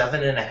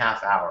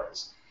 7.5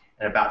 hours.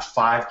 And about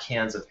 5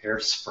 cans of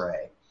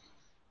hairspray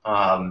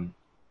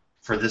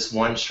for this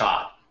one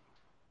shot.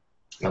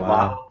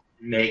 Wow.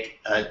 A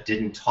lot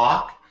didn't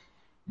talk,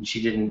 and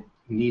she didn't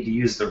need to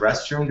use the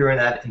restroom during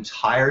that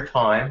entire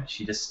time.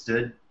 She just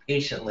stood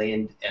patiently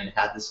and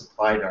had this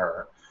applied to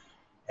her.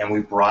 And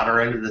we brought her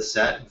into the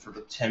set, and for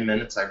 10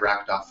 minutes I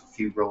racked off a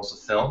few rolls of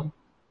film.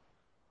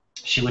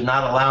 She would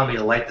not allow me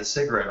to light the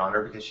cigarette on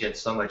her because she had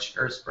so much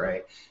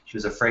hairspray. She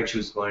was afraid she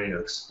was going to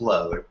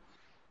explode.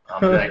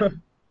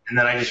 And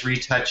then I just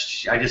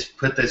retouched. I just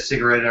put the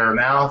cigarette in her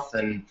mouth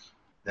and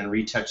then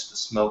retouched the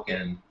smoke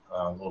in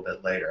a little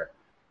bit later.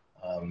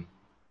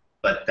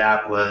 But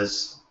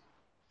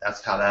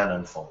that's how that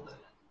unfolded.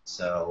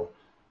 So,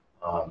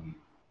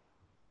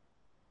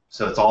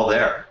 so it's all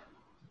there.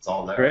 It's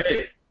all there.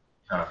 Great.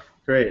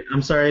 Great.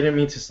 I'm sorry, I didn't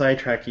mean to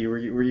sidetrack you. Were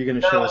you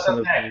going to show us some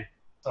of the?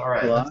 It's all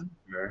right.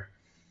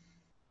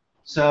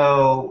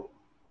 So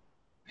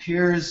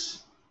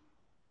here's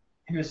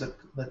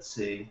let's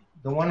see.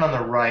 The one on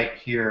the right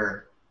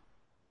here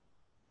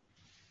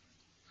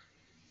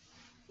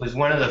was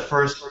one of the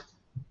first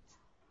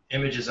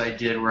images I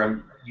did where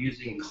I'm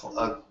using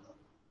a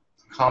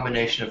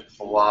combination of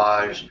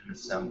collage and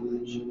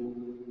assemblage.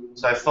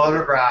 So I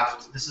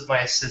photographed, this is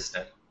my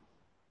assistant,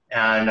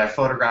 and I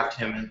photographed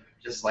him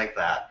just like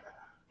that.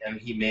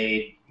 And we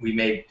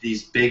made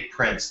these big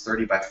prints,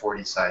 30 by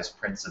 40 size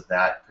prints of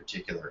that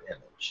particular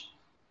image.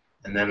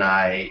 And then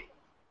I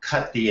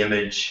cut the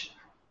image,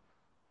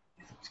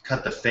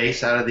 cut the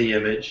face out of the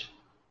image,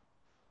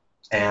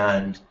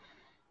 and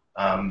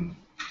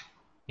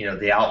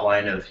the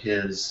outline of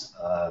his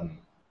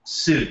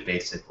suit,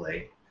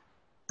 basically.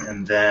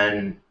 And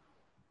then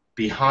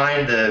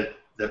behind the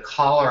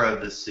collar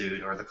of the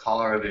suit, or the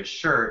collar of his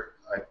shirt,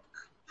 I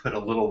put a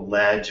little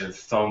ledge of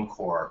foam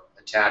core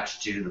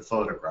attached to the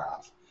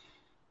photograph.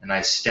 And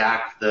I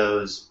stacked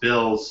those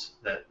bills,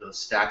 those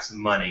stacks of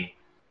money,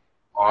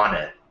 on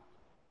it,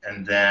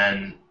 and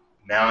then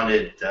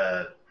mounted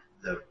the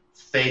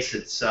face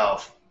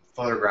itself,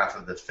 photograph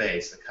of the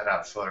face, the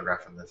cutout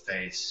photograph of the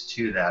face,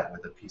 to that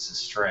with a piece of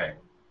string,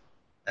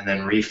 and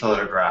then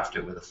rephotographed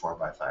it with a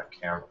 4x5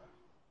 camera.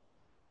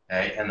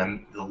 Okay?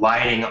 And the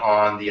lighting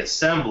on the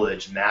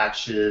assemblage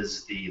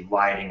matches the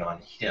lighting on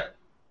him.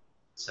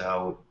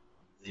 So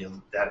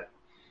that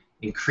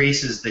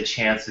increases the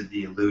chance of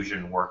the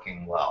illusion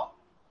working well.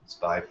 It's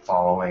by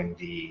following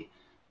the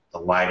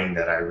lighting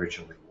that I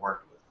originally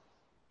worked with.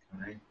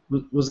 Okay?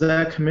 Was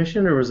that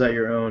commissioned, or was that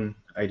your own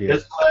idea?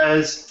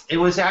 It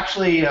was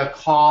actually a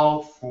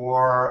call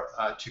for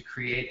to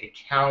create a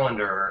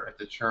calendar at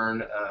the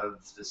turn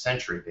of the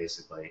century,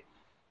 basically.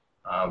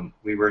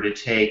 We were to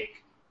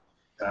take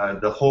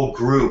the whole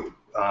group,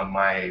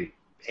 my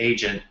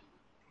agent,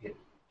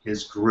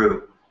 his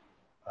group,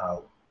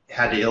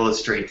 had to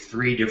illustrate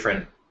 3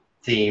 different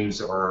themes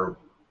or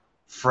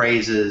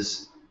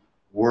phrases,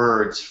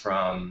 words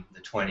from the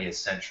 20th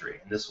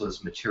century, and this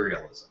was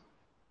materialism.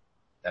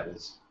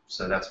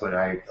 So that's what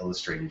I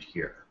illustrated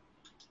here.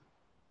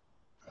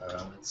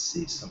 Let's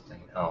see something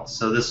else.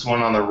 So this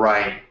one on the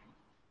right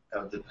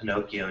of the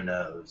Pinocchio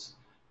nose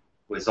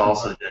was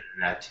also done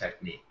in that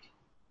technique.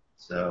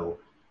 So,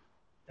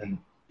 and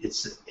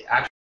it's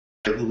actually,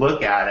 if you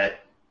look at it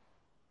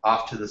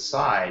off to the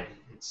side,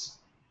 it's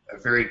a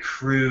very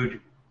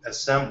crude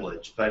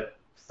assemblage, but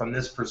from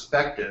this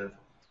perspective,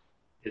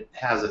 it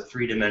has a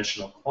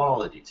 3-dimensional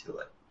quality to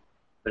it.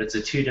 But it's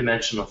a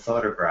 2-dimensional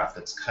photograph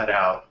that's cut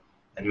out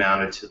and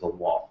mounted to the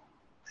wall.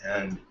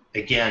 And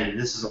again,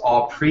 this is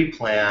all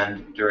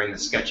pre-planned during the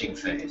sketching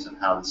phase of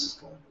how this is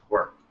going to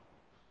work.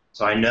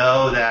 So I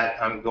know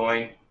that I'm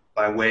going,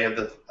 by way of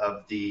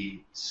the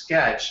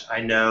sketch,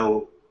 I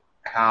know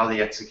how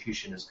the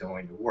execution is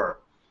going to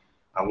work.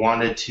 I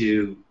wanted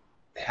to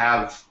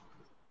have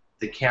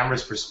the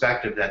camera's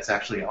perspective that's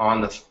actually on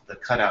the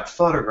cutout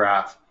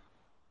photograph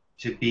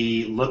to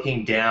be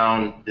looking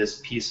down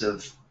this piece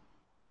of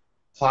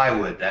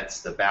plywood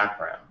that's the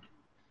background,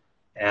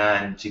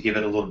 and to give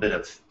it a little bit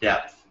of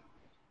depth.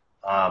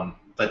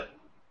 But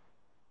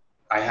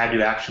I had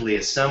to actually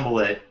assemble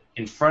it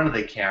in front of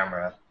the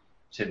camera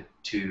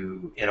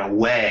to in a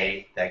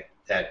way that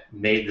that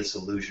made this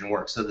illusion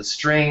work. So the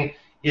string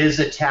is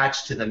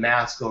attached to the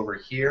mask over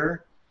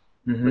here,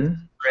 but the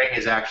string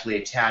is actually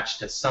attached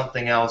to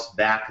something else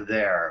back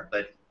there.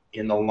 But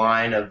in the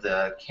line of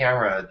the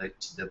camera,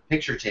 the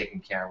picture-taking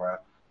camera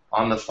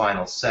on the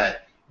final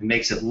set, it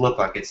makes it look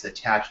like it's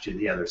attached to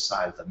the other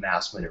side of the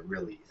mask when it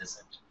really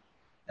isn't.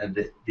 And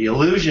the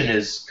illusion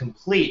is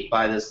complete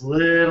by this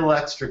little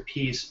extra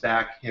piece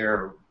back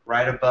here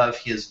right above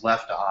his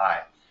left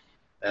eye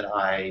that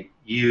I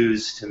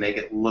use to make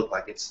it look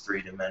like it's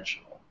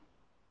three-dimensional.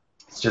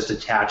 It's just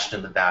attached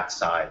in the back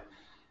side.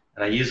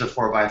 And I use a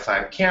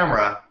 4x5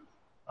 camera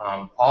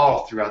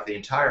all throughout the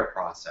entire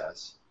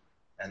process,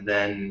 and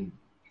then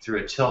through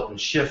a tilt and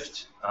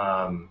shift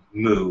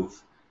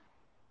move,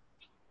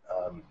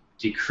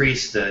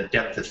 decrease the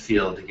depth of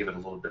field to give it a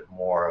little bit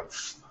more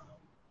of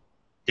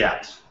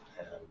depth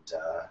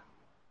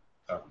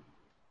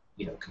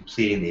and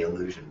completing the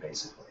illusion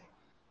basically.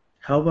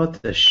 How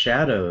about the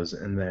shadows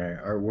in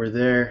there?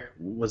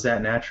 Was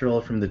that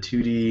natural from the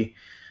 2D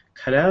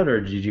cutout,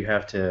 or did you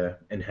have to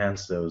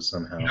enhance those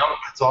somehow? No,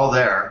 it's all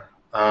there.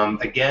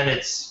 Again,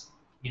 it's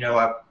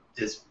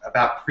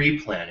about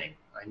pre-planning.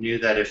 I knew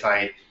that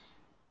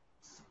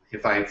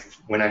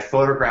when I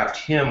photographed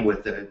him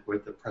with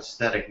the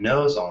prosthetic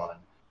nose on,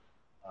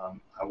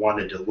 I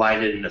wanted to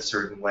light it in a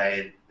certain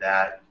way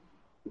that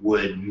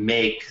would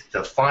make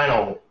the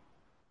final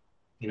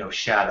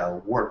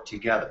shadow work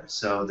together.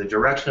 So the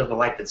direction of the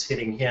light that's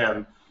hitting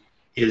him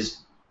is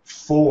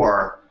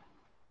for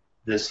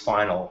this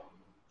final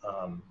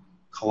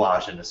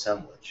collage and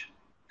assemblage.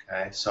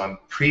 Okay, so I'm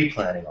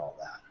pre-planning all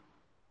that.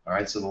 All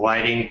right, so the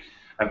lighting,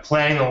 I'm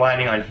planning the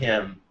lighting on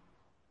him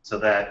so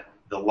that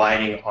the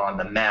lighting on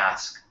the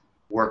mask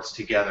works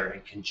together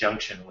in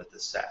conjunction with the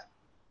set.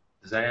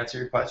 Does that answer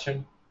your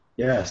question?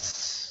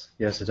 Yes,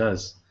 it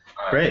does.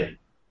 All right. Great.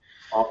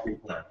 All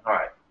pre-planned. All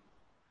right.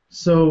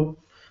 So,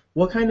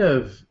 what kind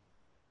of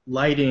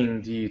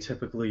lighting do you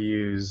typically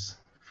use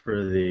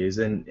for these?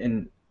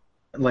 And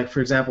like, for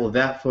example,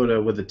 that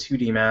photo with the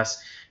 2D mask,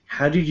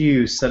 how did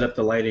you set up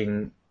the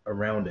lighting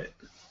around it?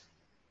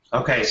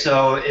 Okay,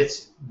 so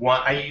it's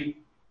one I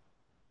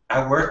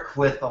work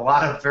with a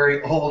lot of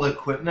very old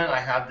equipment. I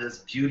have this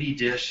beauty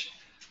dish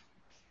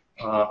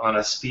on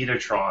a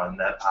Speedotron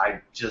that I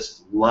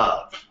just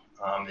love.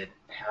 It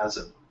has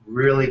a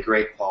really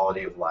great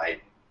quality of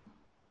light,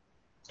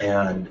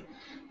 and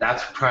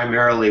that's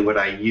primarily what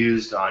I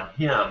used on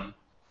him.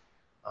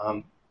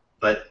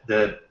 But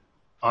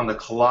on the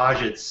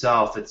collage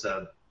itself, it's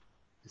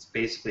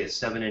basically a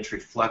 7-inch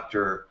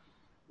reflector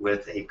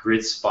with a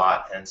grid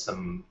spot and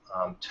some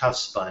tough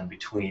spun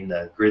between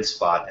the grid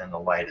spot and the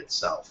light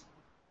itself.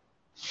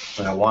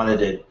 And I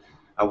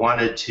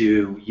wanted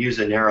to use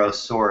a narrow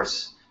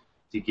source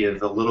to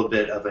give a little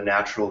bit of a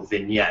natural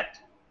vignette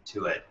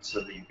to it,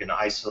 so that you can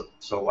isolate.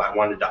 So I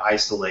wanted to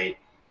isolate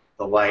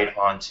the light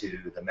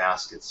onto the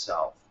mask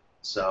itself.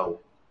 So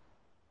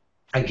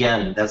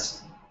again,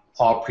 that's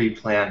all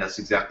pre-planned. That's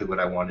exactly what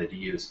I wanted to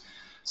use.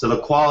 So the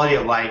quality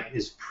of light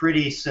is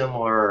pretty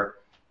similar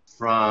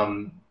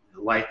from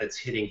the light that's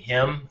hitting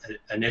him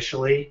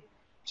initially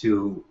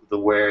to the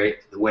way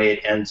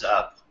it ends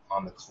up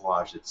on the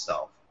collage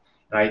itself.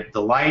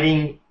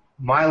 And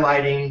my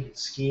lighting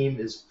scheme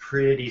is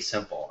pretty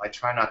simple. I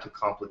try not to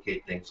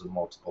complicate things with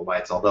multiple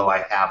lights, although I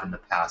have in the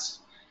past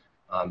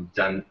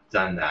done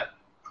that.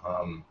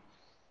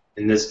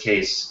 In this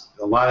case,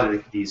 a lot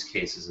of these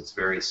cases, it's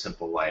very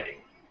simple lighting.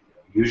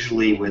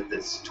 Usually with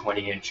this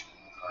 20-inch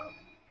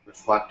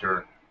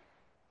reflector,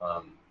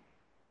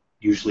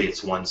 usually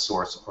it's one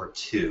source or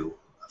two,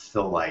 a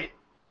fill light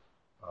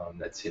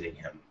that's hitting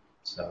him.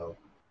 So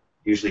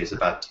usually it's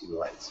about 2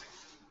 lights.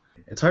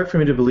 It's hard for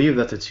me to believe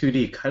that the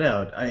 2D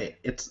cutout, I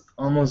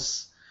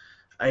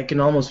can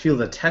almost feel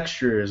the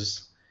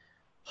textures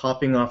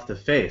popping off the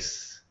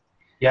face.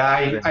 Yeah,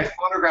 I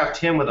photographed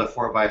him with a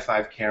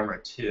 4x5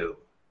 camera too,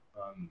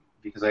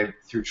 because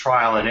through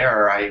trial and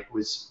error, I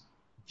was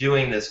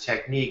doing this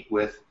technique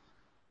with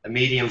a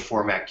medium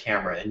format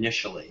camera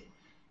initially,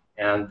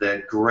 and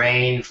the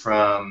grain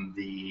from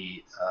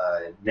the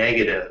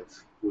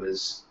negative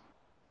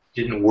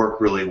didn't work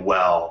really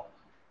well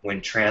when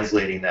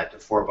translating that to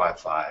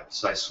 4x5.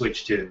 So I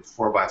switched to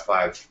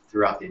 4x5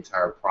 throughout the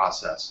entire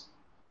process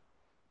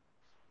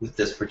with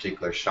this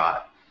particular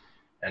shot,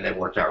 and it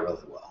worked out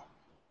really well.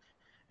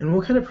 And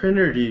what kind of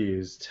printer do you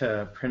use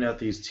to print out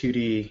these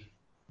 2D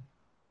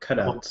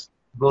cutouts?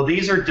 Well,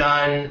 these are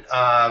done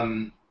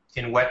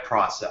in wet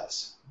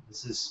process.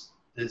 This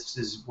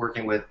is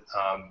working with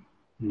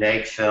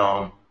neg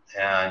film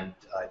and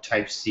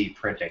Type C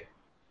printing,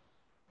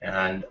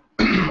 and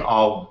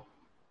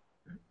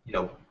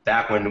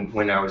back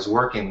when I was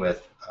working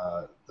with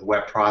the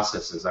wet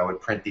processes, I would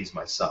print these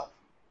myself.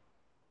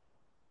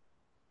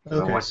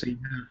 Okay, so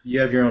you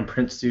have your own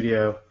print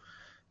studio.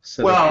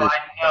 Well,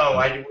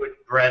 I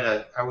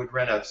would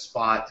rent a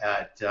spot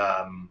at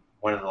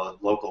one of the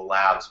local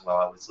labs while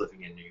I was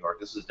living in New York.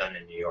 This was done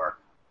in New York.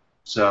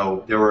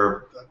 So there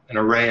were an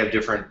array of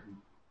different,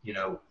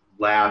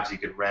 labs you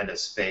could rent a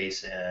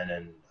space in and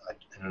an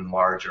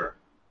enlarger.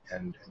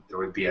 and there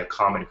would be a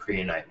common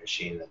creonite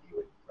machine that you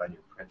would run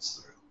your prints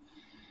through.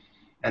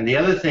 And the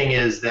other thing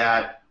is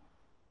that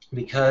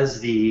because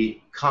the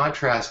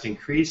contrast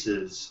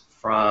increases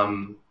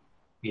from,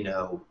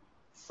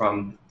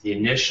 from the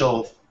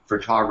initial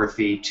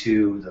photography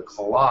to the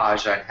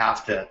collage, I'd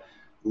have to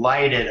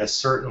light it a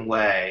certain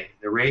way.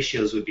 The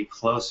ratios would be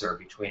closer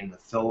between the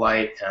fill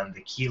light and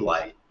the key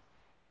light.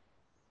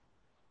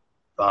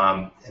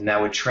 And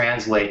that would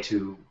translate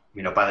to,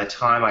 by the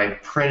time I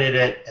printed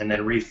it and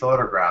then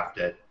rephotographed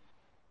it,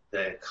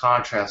 the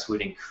contrast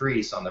would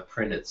increase on the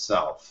print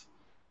itself.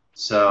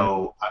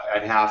 So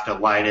I'd have to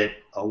light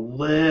it a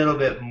little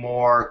bit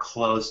more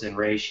close in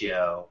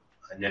ratio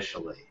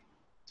initially.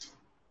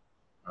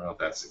 I don't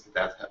know if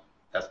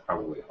that's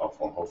probably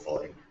helpful,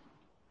 hopefully.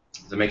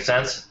 Does it make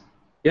sense?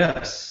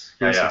 Yes.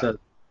 Yeah, Yes, yeah. it does.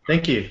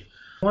 Thank you.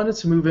 I wanted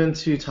to move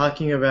into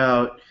talking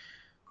about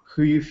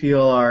who you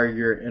feel are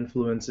your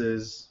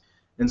influences,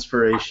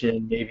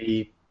 inspiration,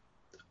 maybe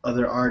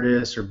other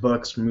artists or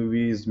books,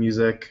 movies,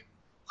 music.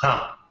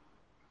 Huh.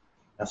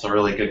 That's a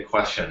really good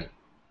question.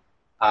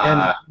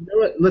 And you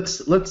know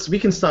what? We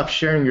can stop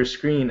sharing your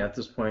screen at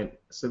this point,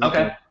 so we Okay.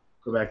 can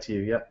go back to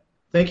you. Yep.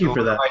 Thank you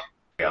for that.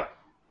 Yeah.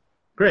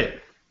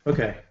 Great.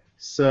 Okay.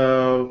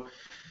 So,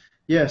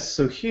 yes.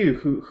 So, Hugh,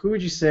 who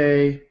would you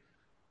say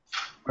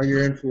are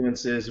your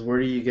influences? Where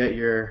do you get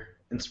your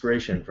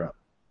inspiration from?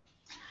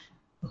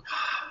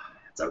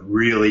 It's a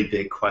really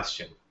big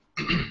question.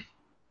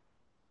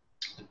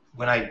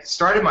 When I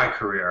started my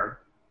career,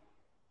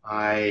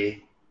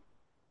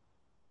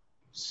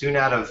 soon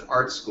out of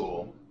art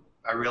school,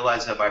 I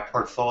realized that my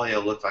portfolio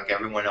looked like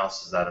everyone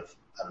else's out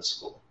of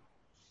school.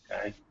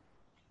 Okay,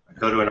 I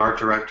go to an art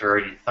director,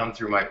 and he'd thumb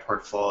through my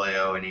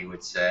portfolio, and he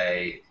would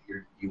say,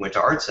 "You went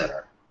to Art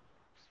Center."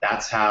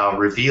 That's how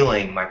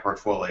revealing my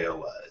portfolio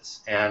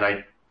was.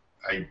 And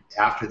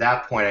after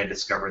that point, I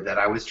discovered that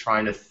I was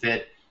trying to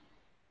fit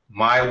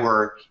my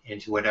work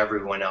into what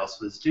everyone else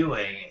was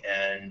doing,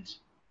 and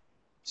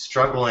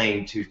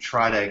struggling to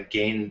try to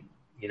gain,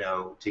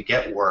 to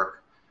get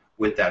work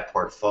with that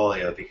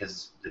portfolio,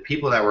 because the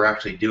people that were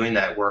actually doing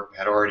that work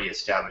had already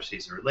established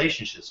these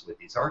relationships with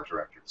these art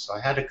directors. So I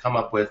had to come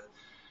up with,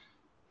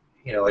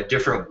 a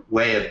different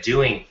way of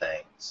doing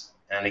things.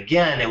 And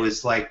again, it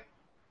was like,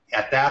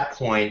 at that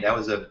point, that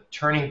was a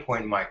turning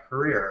point in my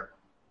career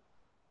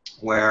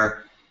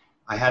where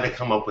I had to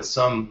come up with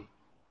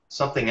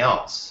something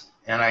else.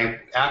 And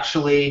I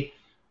actually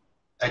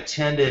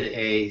attended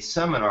a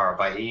seminar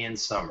by Ian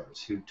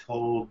Summers, who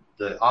told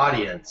the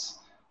audience,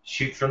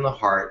 shoot from the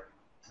heart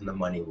and the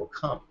money will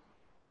come.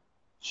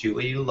 Shoot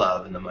what you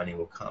love and the money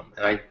will come.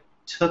 And I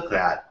took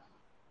that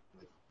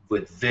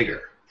with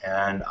vigor,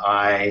 and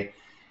I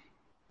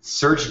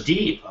searched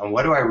deep on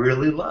what do I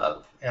really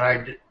love.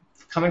 And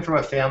coming from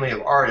a family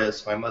of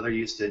artists, my mother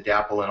used to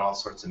dabble in all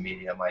sorts of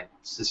media. My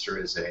sister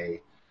is a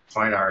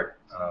fine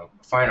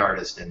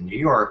artist in New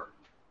York.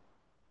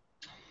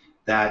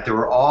 That there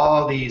were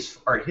all these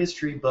art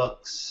history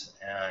books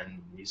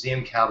and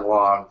museum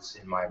catalogs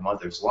in my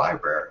mother's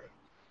library.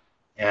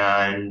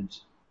 And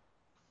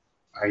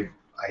I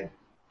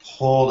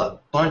pulled a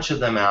bunch of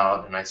them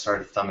out, and I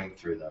started thumbing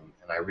through them.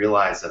 And I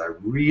realized that I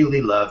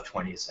really loved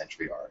 20th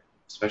century art,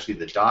 especially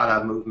the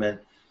Dada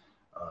movement,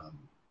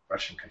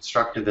 Russian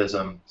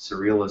constructivism,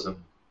 surrealism.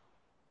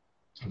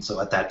 And so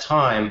at that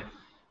time,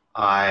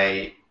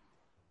 I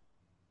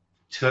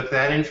took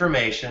that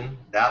information,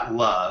 that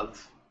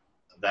love,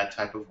 that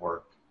type of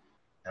work,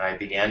 and I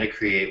began to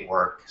create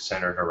work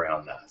centered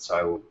around that.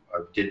 So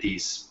I did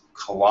these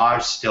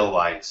collage still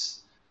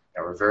lifes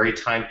that were very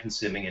time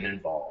consuming and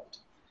involved,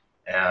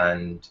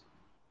 and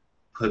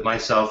put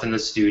myself in the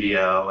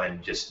studio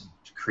and just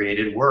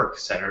created work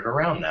centered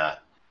around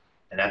that.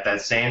 And at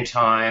that same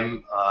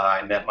time,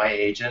 I met my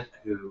agent,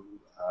 who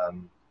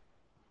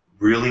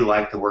really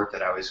liked the work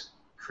that I was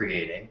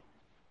creating,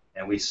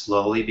 and we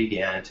slowly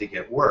began to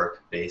get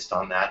work based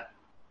on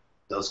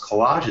those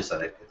collages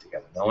that I put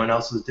together. No one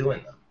else was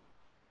doing them.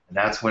 And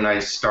that's when I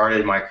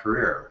started my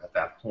career at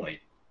that point.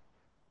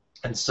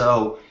 And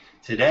so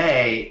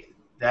today,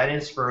 that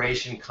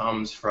inspiration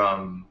comes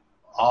from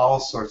all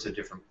sorts of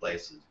different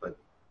places. But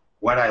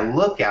what I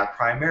look at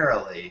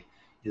primarily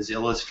is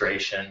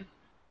illustration,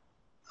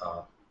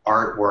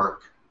 artwork,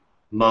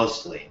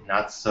 mostly,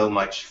 not so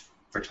much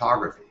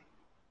photography.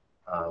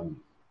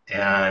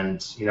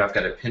 And, I've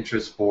got a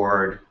Pinterest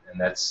board, and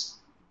that's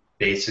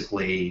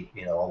basically,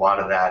 a lot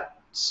of that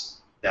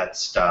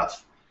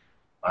stuff.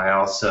 I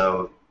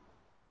also,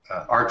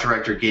 art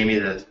director gave me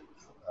the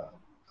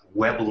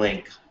web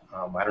link.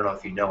 I don't know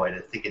if you know it. I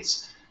think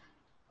it's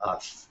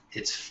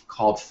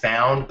called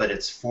Found, but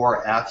it's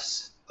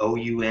 4Fs,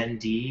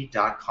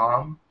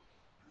 OUND.com.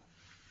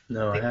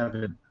 No, I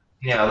haven't.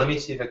 Yeah, let me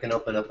see if I can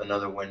open up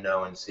another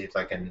window and see if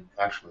I can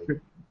actually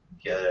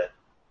get it.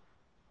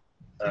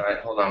 All right,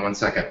 hold on one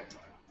second.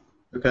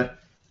 Okay.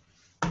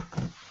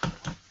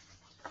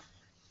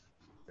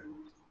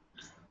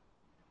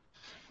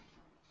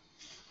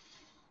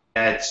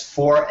 It's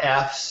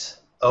 4Fs,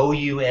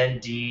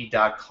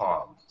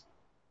 OUND.com.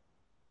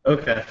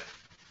 Okay.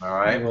 All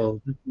right.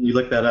 Well, you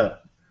look that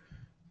up.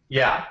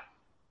 Yeah,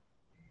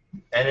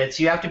 and it's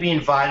you have to be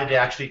invited to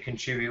actually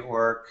contribute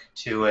work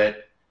to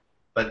it,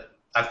 but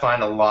I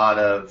find a lot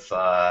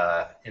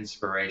of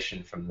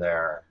inspiration from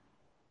there,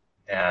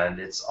 and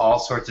it's all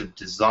sorts of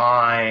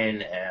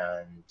design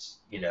and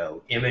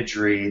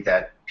imagery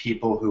that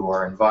people who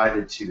are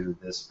invited to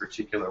this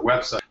particular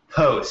website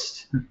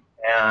post.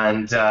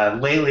 And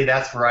lately,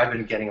 that's where I've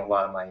been getting a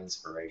lot of my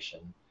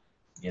inspiration.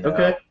 You know,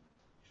 Okay.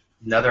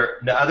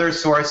 other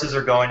sources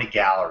are going to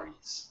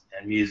galleries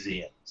and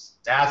museums.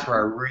 That's where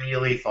I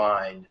really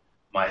find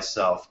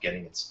myself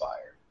getting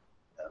inspired.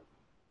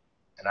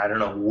 And I don't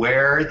know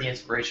where the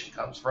inspiration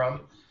comes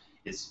from.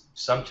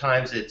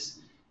 Sometimes it's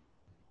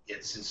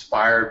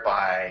inspired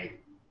by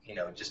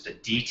just a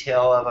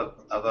detail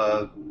of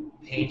a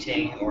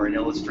painting or an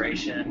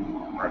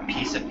illustration or a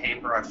piece of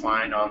paper I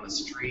find on the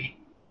street.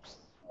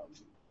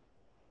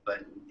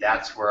 But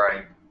that's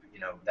where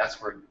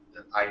that's where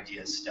the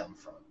ideas stem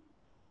from,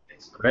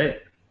 basically.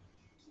 Great.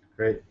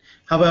 Great.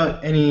 How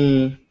about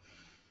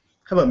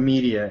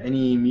media?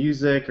 Any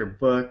music or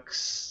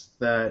books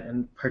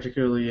that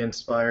particularly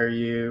inspire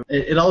you?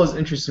 It always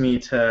interests me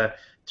to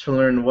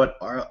learn what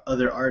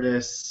other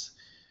artists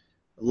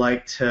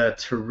like to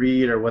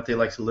read or what they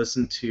like to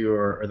listen to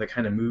or the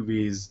kind of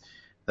movies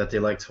that they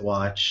like to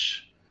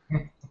watch.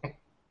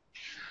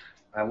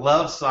 I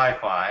love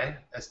sci-fi,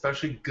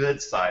 especially good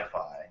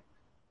sci-fi.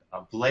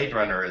 Blade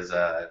Runner is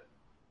it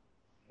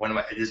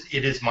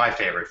is my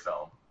favorite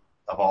film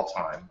of all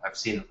time. I've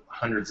seen it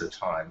hundreds of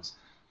times.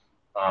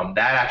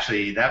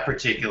 That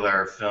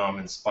particular film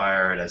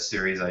inspired a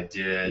series I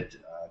did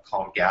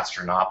called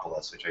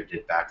Gastronopolis, which I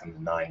did back in the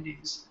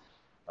 90s.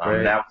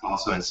 Right. That was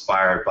also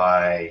inspired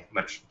by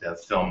the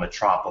film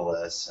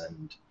Metropolis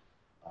and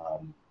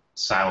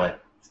silent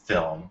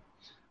film,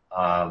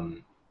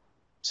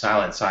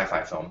 silent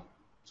sci-fi film.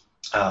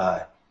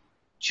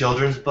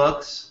 Children's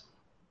books,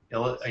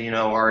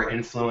 are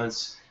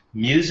influence.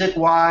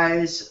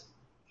 Music-wise,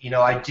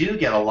 I do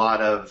get a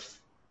lot of,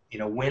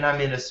 when I'm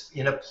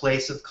in a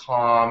place of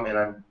calm and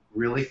I'm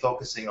really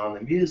focusing on the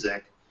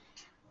music,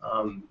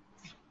 when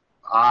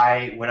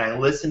I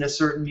listen to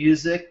certain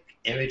music,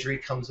 imagery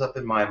comes up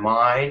in my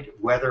mind.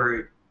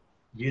 Whether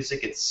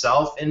music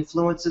itself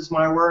influences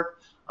my work,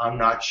 I'm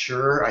not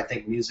sure. I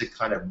think music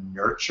kind of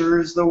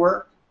nurtures the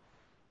work.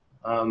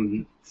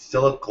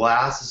 Philip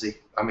Glass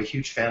I'm a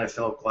huge fan of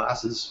Philip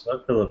Glass's.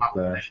 Love Philip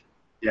Glass.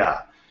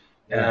 Yeah,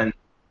 Yeah. and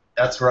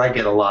that's where I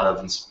get a lot of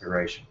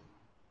inspiration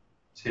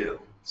too.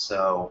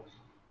 So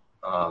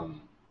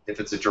if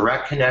it's a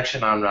direct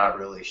connection, I'm not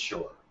really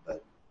sure,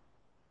 but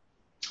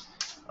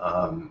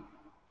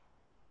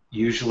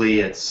usually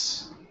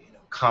it's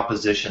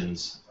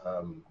compositions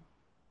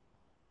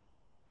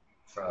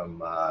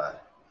from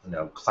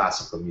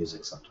classical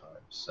music sometimes.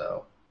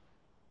 So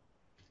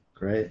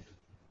Great.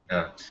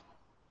 yeah.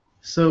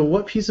 So,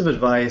 what piece of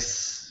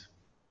advice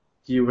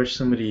do you wish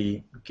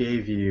somebody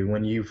gave you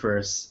when you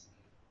first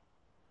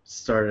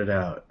started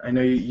out? I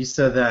know you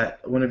said that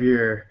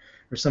or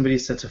somebody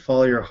said to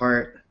follow your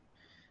heart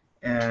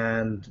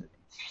and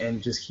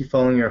just keep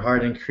following your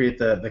heart and create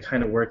the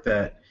kind of work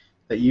that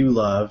you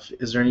love.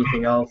 Is there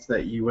anything else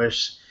that you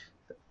wish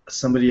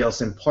somebody else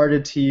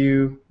imparted to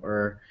you,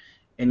 or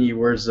any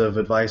words of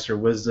advice or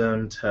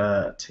wisdom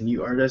to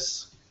new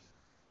artists?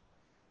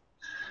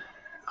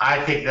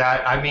 I think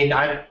that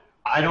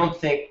I don't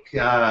think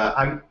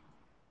I'm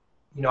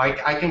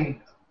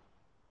I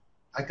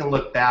can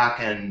look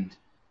back, and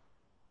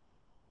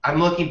I'm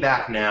looking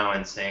back now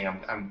and saying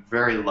I'm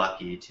very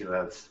lucky to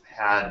have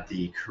had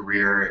the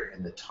career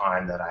and the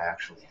time that I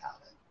actually have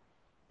it,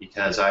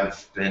 because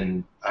I've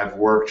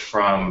worked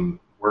from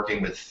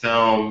working with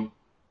film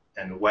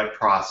and wet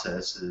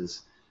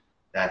processes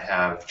that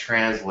have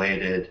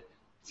translated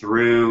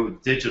through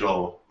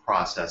digital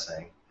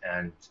processing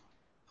and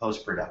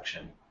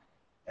post-production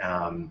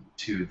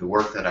to the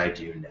work that I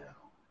do now.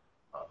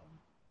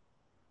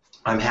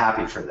 I'm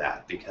happy for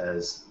that,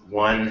 because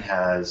one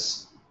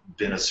has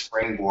been a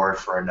springboard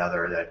for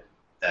another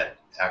that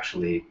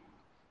actually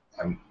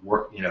I'm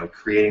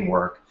creating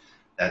work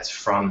that's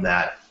from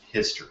that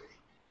history.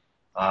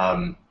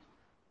 But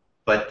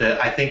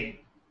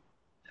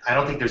I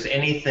don't think there's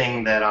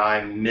anything that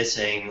I'm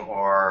missing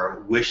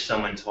or wish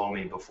someone told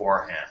me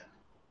beforehand,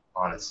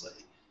 honestly.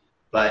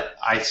 But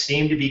I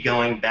seem to be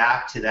going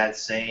back to that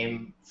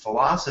same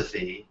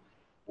philosophy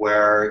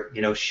where,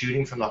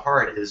 shooting from the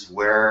heart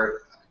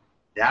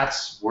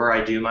that's where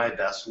I do my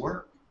best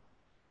work.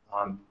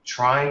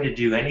 Trying to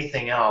do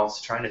anything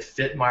else, trying to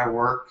fit my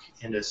work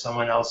into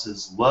someone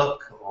else's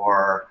look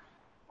or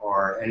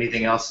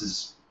anything else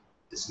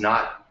is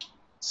not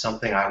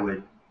something I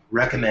would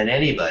recommend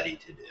anybody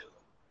to do.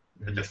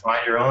 But to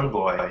find your own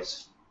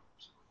voice,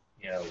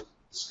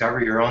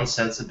 discover your own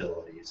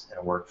sensibilities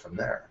and work from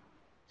there.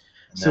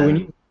 And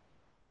So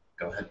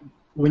go ahead.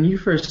 when you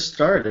first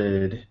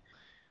started,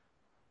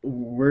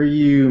 were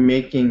you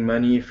making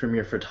money from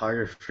your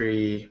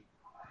photography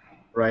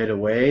right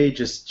away,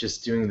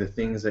 just doing the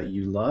things that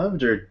you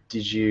loved, or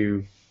did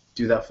you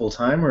do that full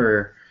time,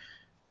 or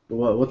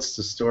What's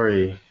the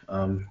story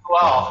Well,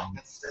 behind?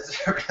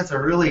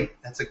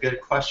 that's a good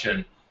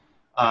question.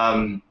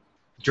 Um,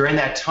 During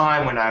that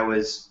time when I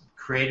was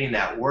creating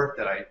that work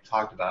that I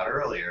talked about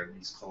earlier,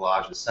 these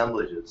collage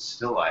assemblages,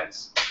 still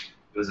lifes,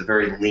 it was a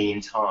very lean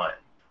time.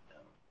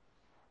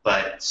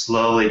 But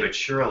slowly but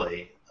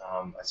surely,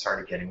 I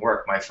started getting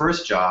work. My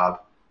first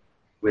job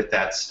with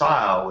that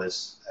style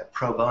was a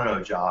pro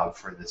bono job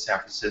for the San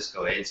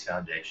Francisco AIDS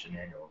Foundation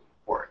annual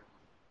report.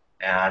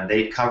 And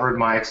they covered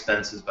my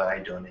expenses, but I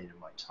donated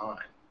my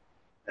time.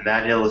 And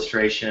that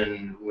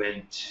illustration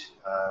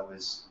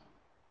was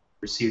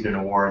received an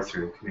award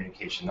through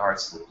Communication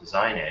Arts, the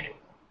design annual.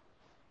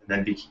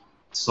 And then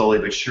slowly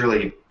but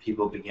surely,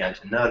 people began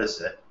to notice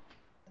it.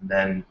 And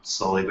then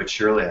slowly but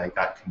surely, I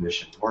got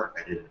commissioned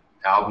work. I did an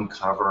album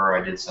cover.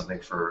 I did something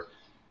for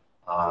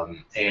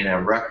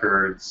A&M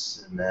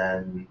Records. And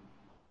then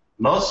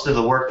most of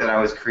the work that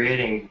I was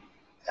creating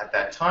at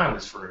that time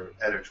was for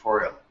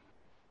editorial.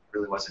 I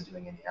really wasn't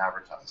doing any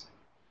advertising.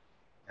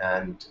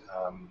 And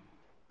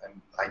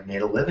I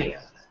made a living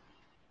at it.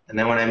 And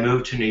then when I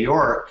moved to New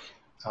York,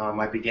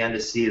 I began to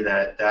see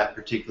that that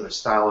particular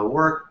style of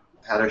work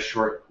had a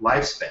short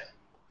lifespan.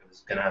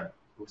 It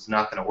was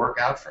not going to work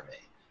out for me.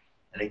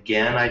 And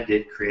again, I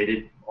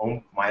created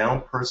my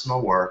own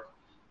personal work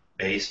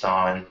based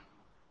on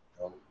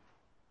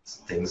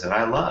things that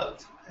I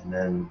loved. And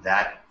then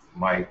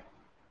my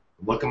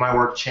look of my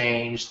work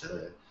changed,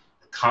 the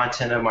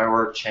content of my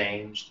work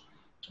changed,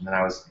 and then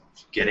I was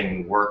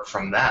getting work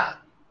from that.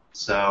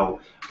 So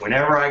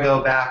whenever I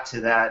go back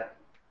to that,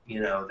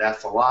 that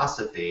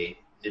philosophy,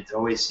 it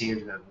always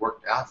seemed to have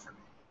worked out for me.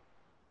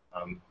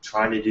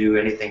 Trying to do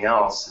anything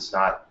else has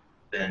not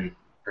been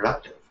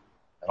productive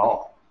at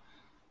all.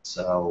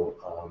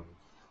 So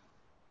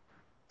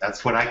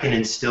that's what I can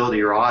instill to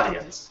your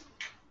audience.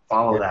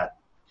 Follow that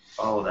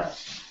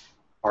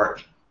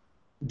art.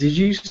 Did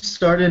you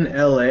start in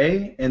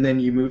LA and then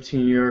you moved to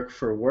New York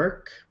for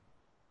work?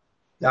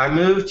 I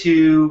moved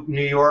to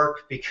New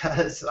York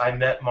because I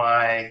met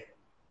my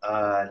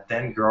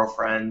then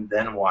girlfriend,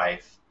 then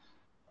wife,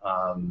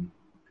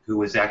 who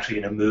was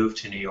actually going to move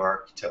to New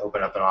York to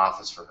open up an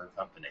office for her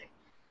company.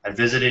 I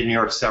visited New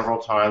York several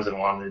times and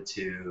wanted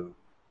to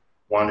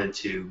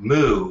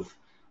move,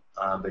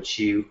 but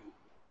she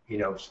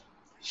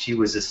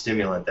was a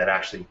stimulant that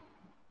actually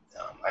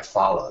I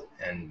followed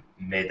and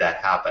made that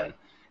happen.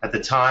 At the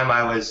time,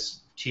 I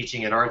was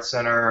teaching at Art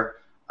Center.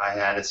 I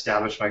had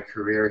established my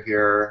career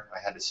here. I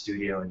had a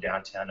studio in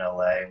downtown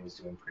LA and was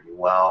doing pretty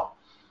well.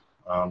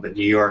 But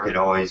New York had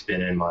always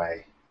been in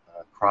my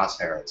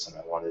crosshairs, and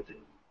I wanted to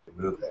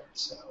move there.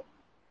 So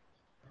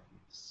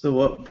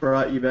what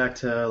brought you back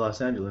to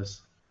Los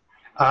Angeles?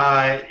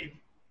 Uh,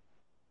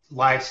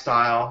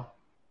 Lifestyle,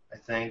 I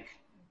think,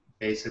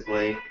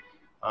 basically.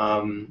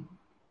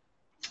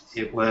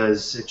 It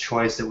was a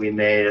choice that we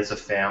made as a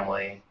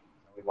family.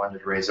 We wanted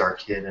to raise our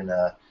kid in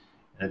a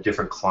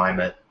different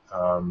climate.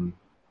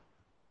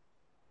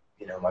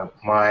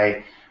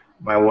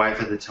 My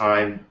wife at the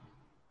time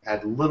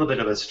had a little bit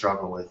of a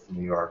struggle with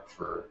New York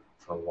for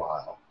a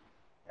while,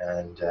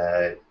 and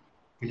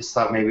we just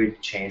thought maybe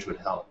change would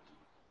help.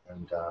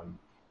 And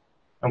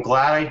I'm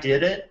glad I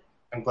did it.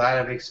 I'm glad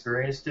I've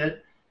experienced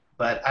it,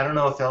 but I don't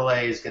know if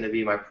LA is going to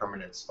be my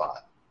permanent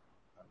spot.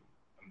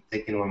 I'm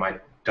thinking when my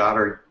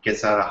daughter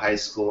gets out of high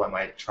school, I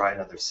might try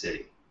another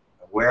city.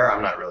 Where,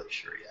 I'm not really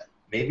sure yet.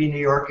 Maybe New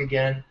York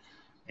again,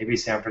 maybe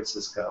San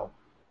Francisco,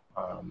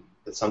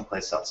 but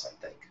someplace else, I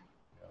think.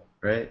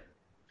 Right.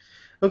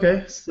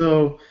 Okay,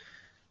 so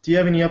do you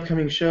have any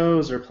upcoming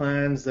shows or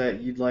plans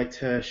that you'd like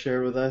to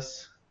share with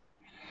us?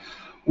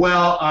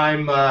 Well,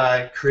 I'm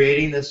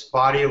creating this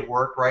body of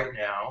work right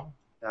now,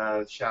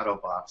 shadow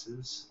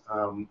boxes,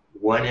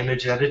 one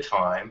image at a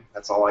time.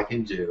 That's all I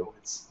can do.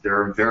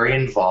 They're very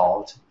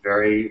involved,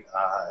 very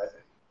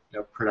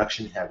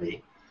production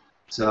heavy.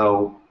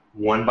 So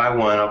one by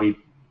one, I'll be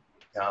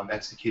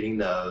executing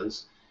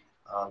those.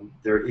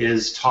 There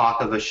is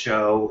talk of a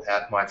show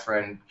at my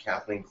friend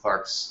Kathleen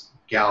Clark's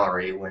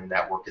gallery when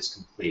that work is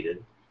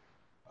completed.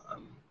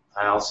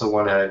 I also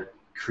want to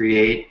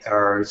create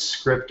or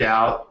script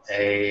out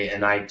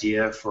an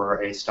idea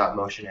for a stop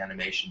motion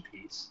animation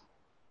piece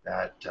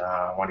that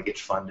I want to get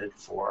funded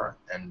for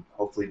and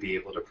hopefully be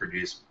able to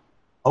produce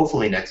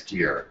hopefully next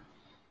year.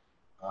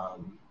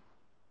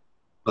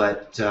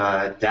 But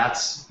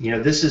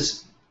this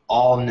is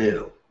all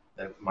new,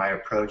 my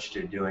approach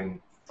to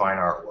doing fine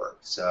artwork.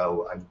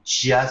 So I'm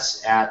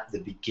just at the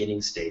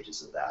beginning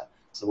stages of that.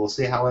 So we'll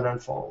see how it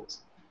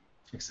unfolds.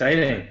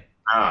 Exciting.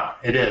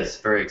 It is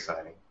very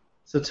exciting.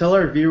 So tell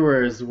our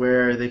viewers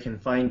where they can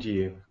find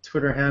you.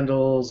 Twitter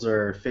handles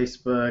or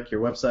Facebook, your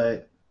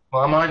website.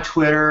 Well, I'm on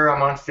Twitter.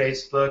 I'm on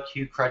Facebook,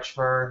 Hugh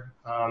Kretschmer.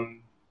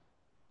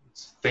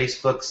 It's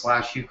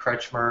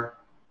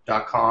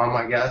Facebook/HughKretschmer.com,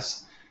 I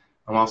guess.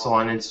 I'm also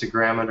on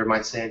Instagram under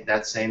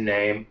that same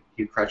name,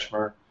 Hugh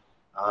Kretschmer.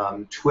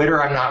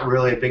 Twitter, I'm not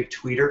really a big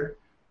tweeter,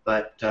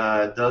 but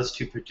those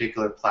two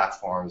particular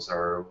platforms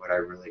are what I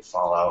really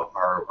follow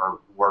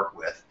or work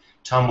with.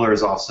 Tumblr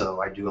is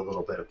also, I do a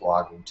little bit of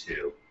blogging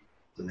too.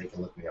 so they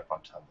can look me up on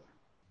Tumblr.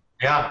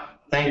 Yeah,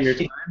 thank Your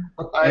you. time.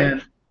 I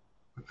And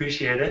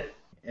appreciate it.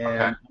 And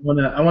Okay.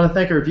 I wanna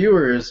thank our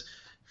viewers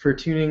for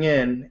tuning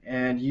in.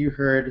 And you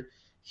heard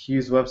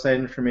Hugh's website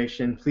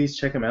information. Please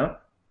check him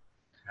out.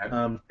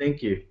 Okay.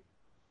 Thank you.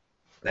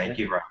 Thank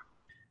you, Rob.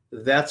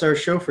 That's our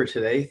show for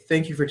today.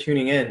 Thank you for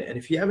tuning in. And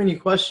if you have any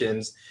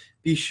questions,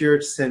 be sure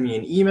to send me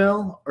an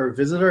email or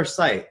visit our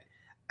site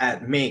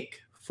at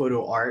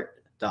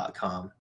makephotoart.com.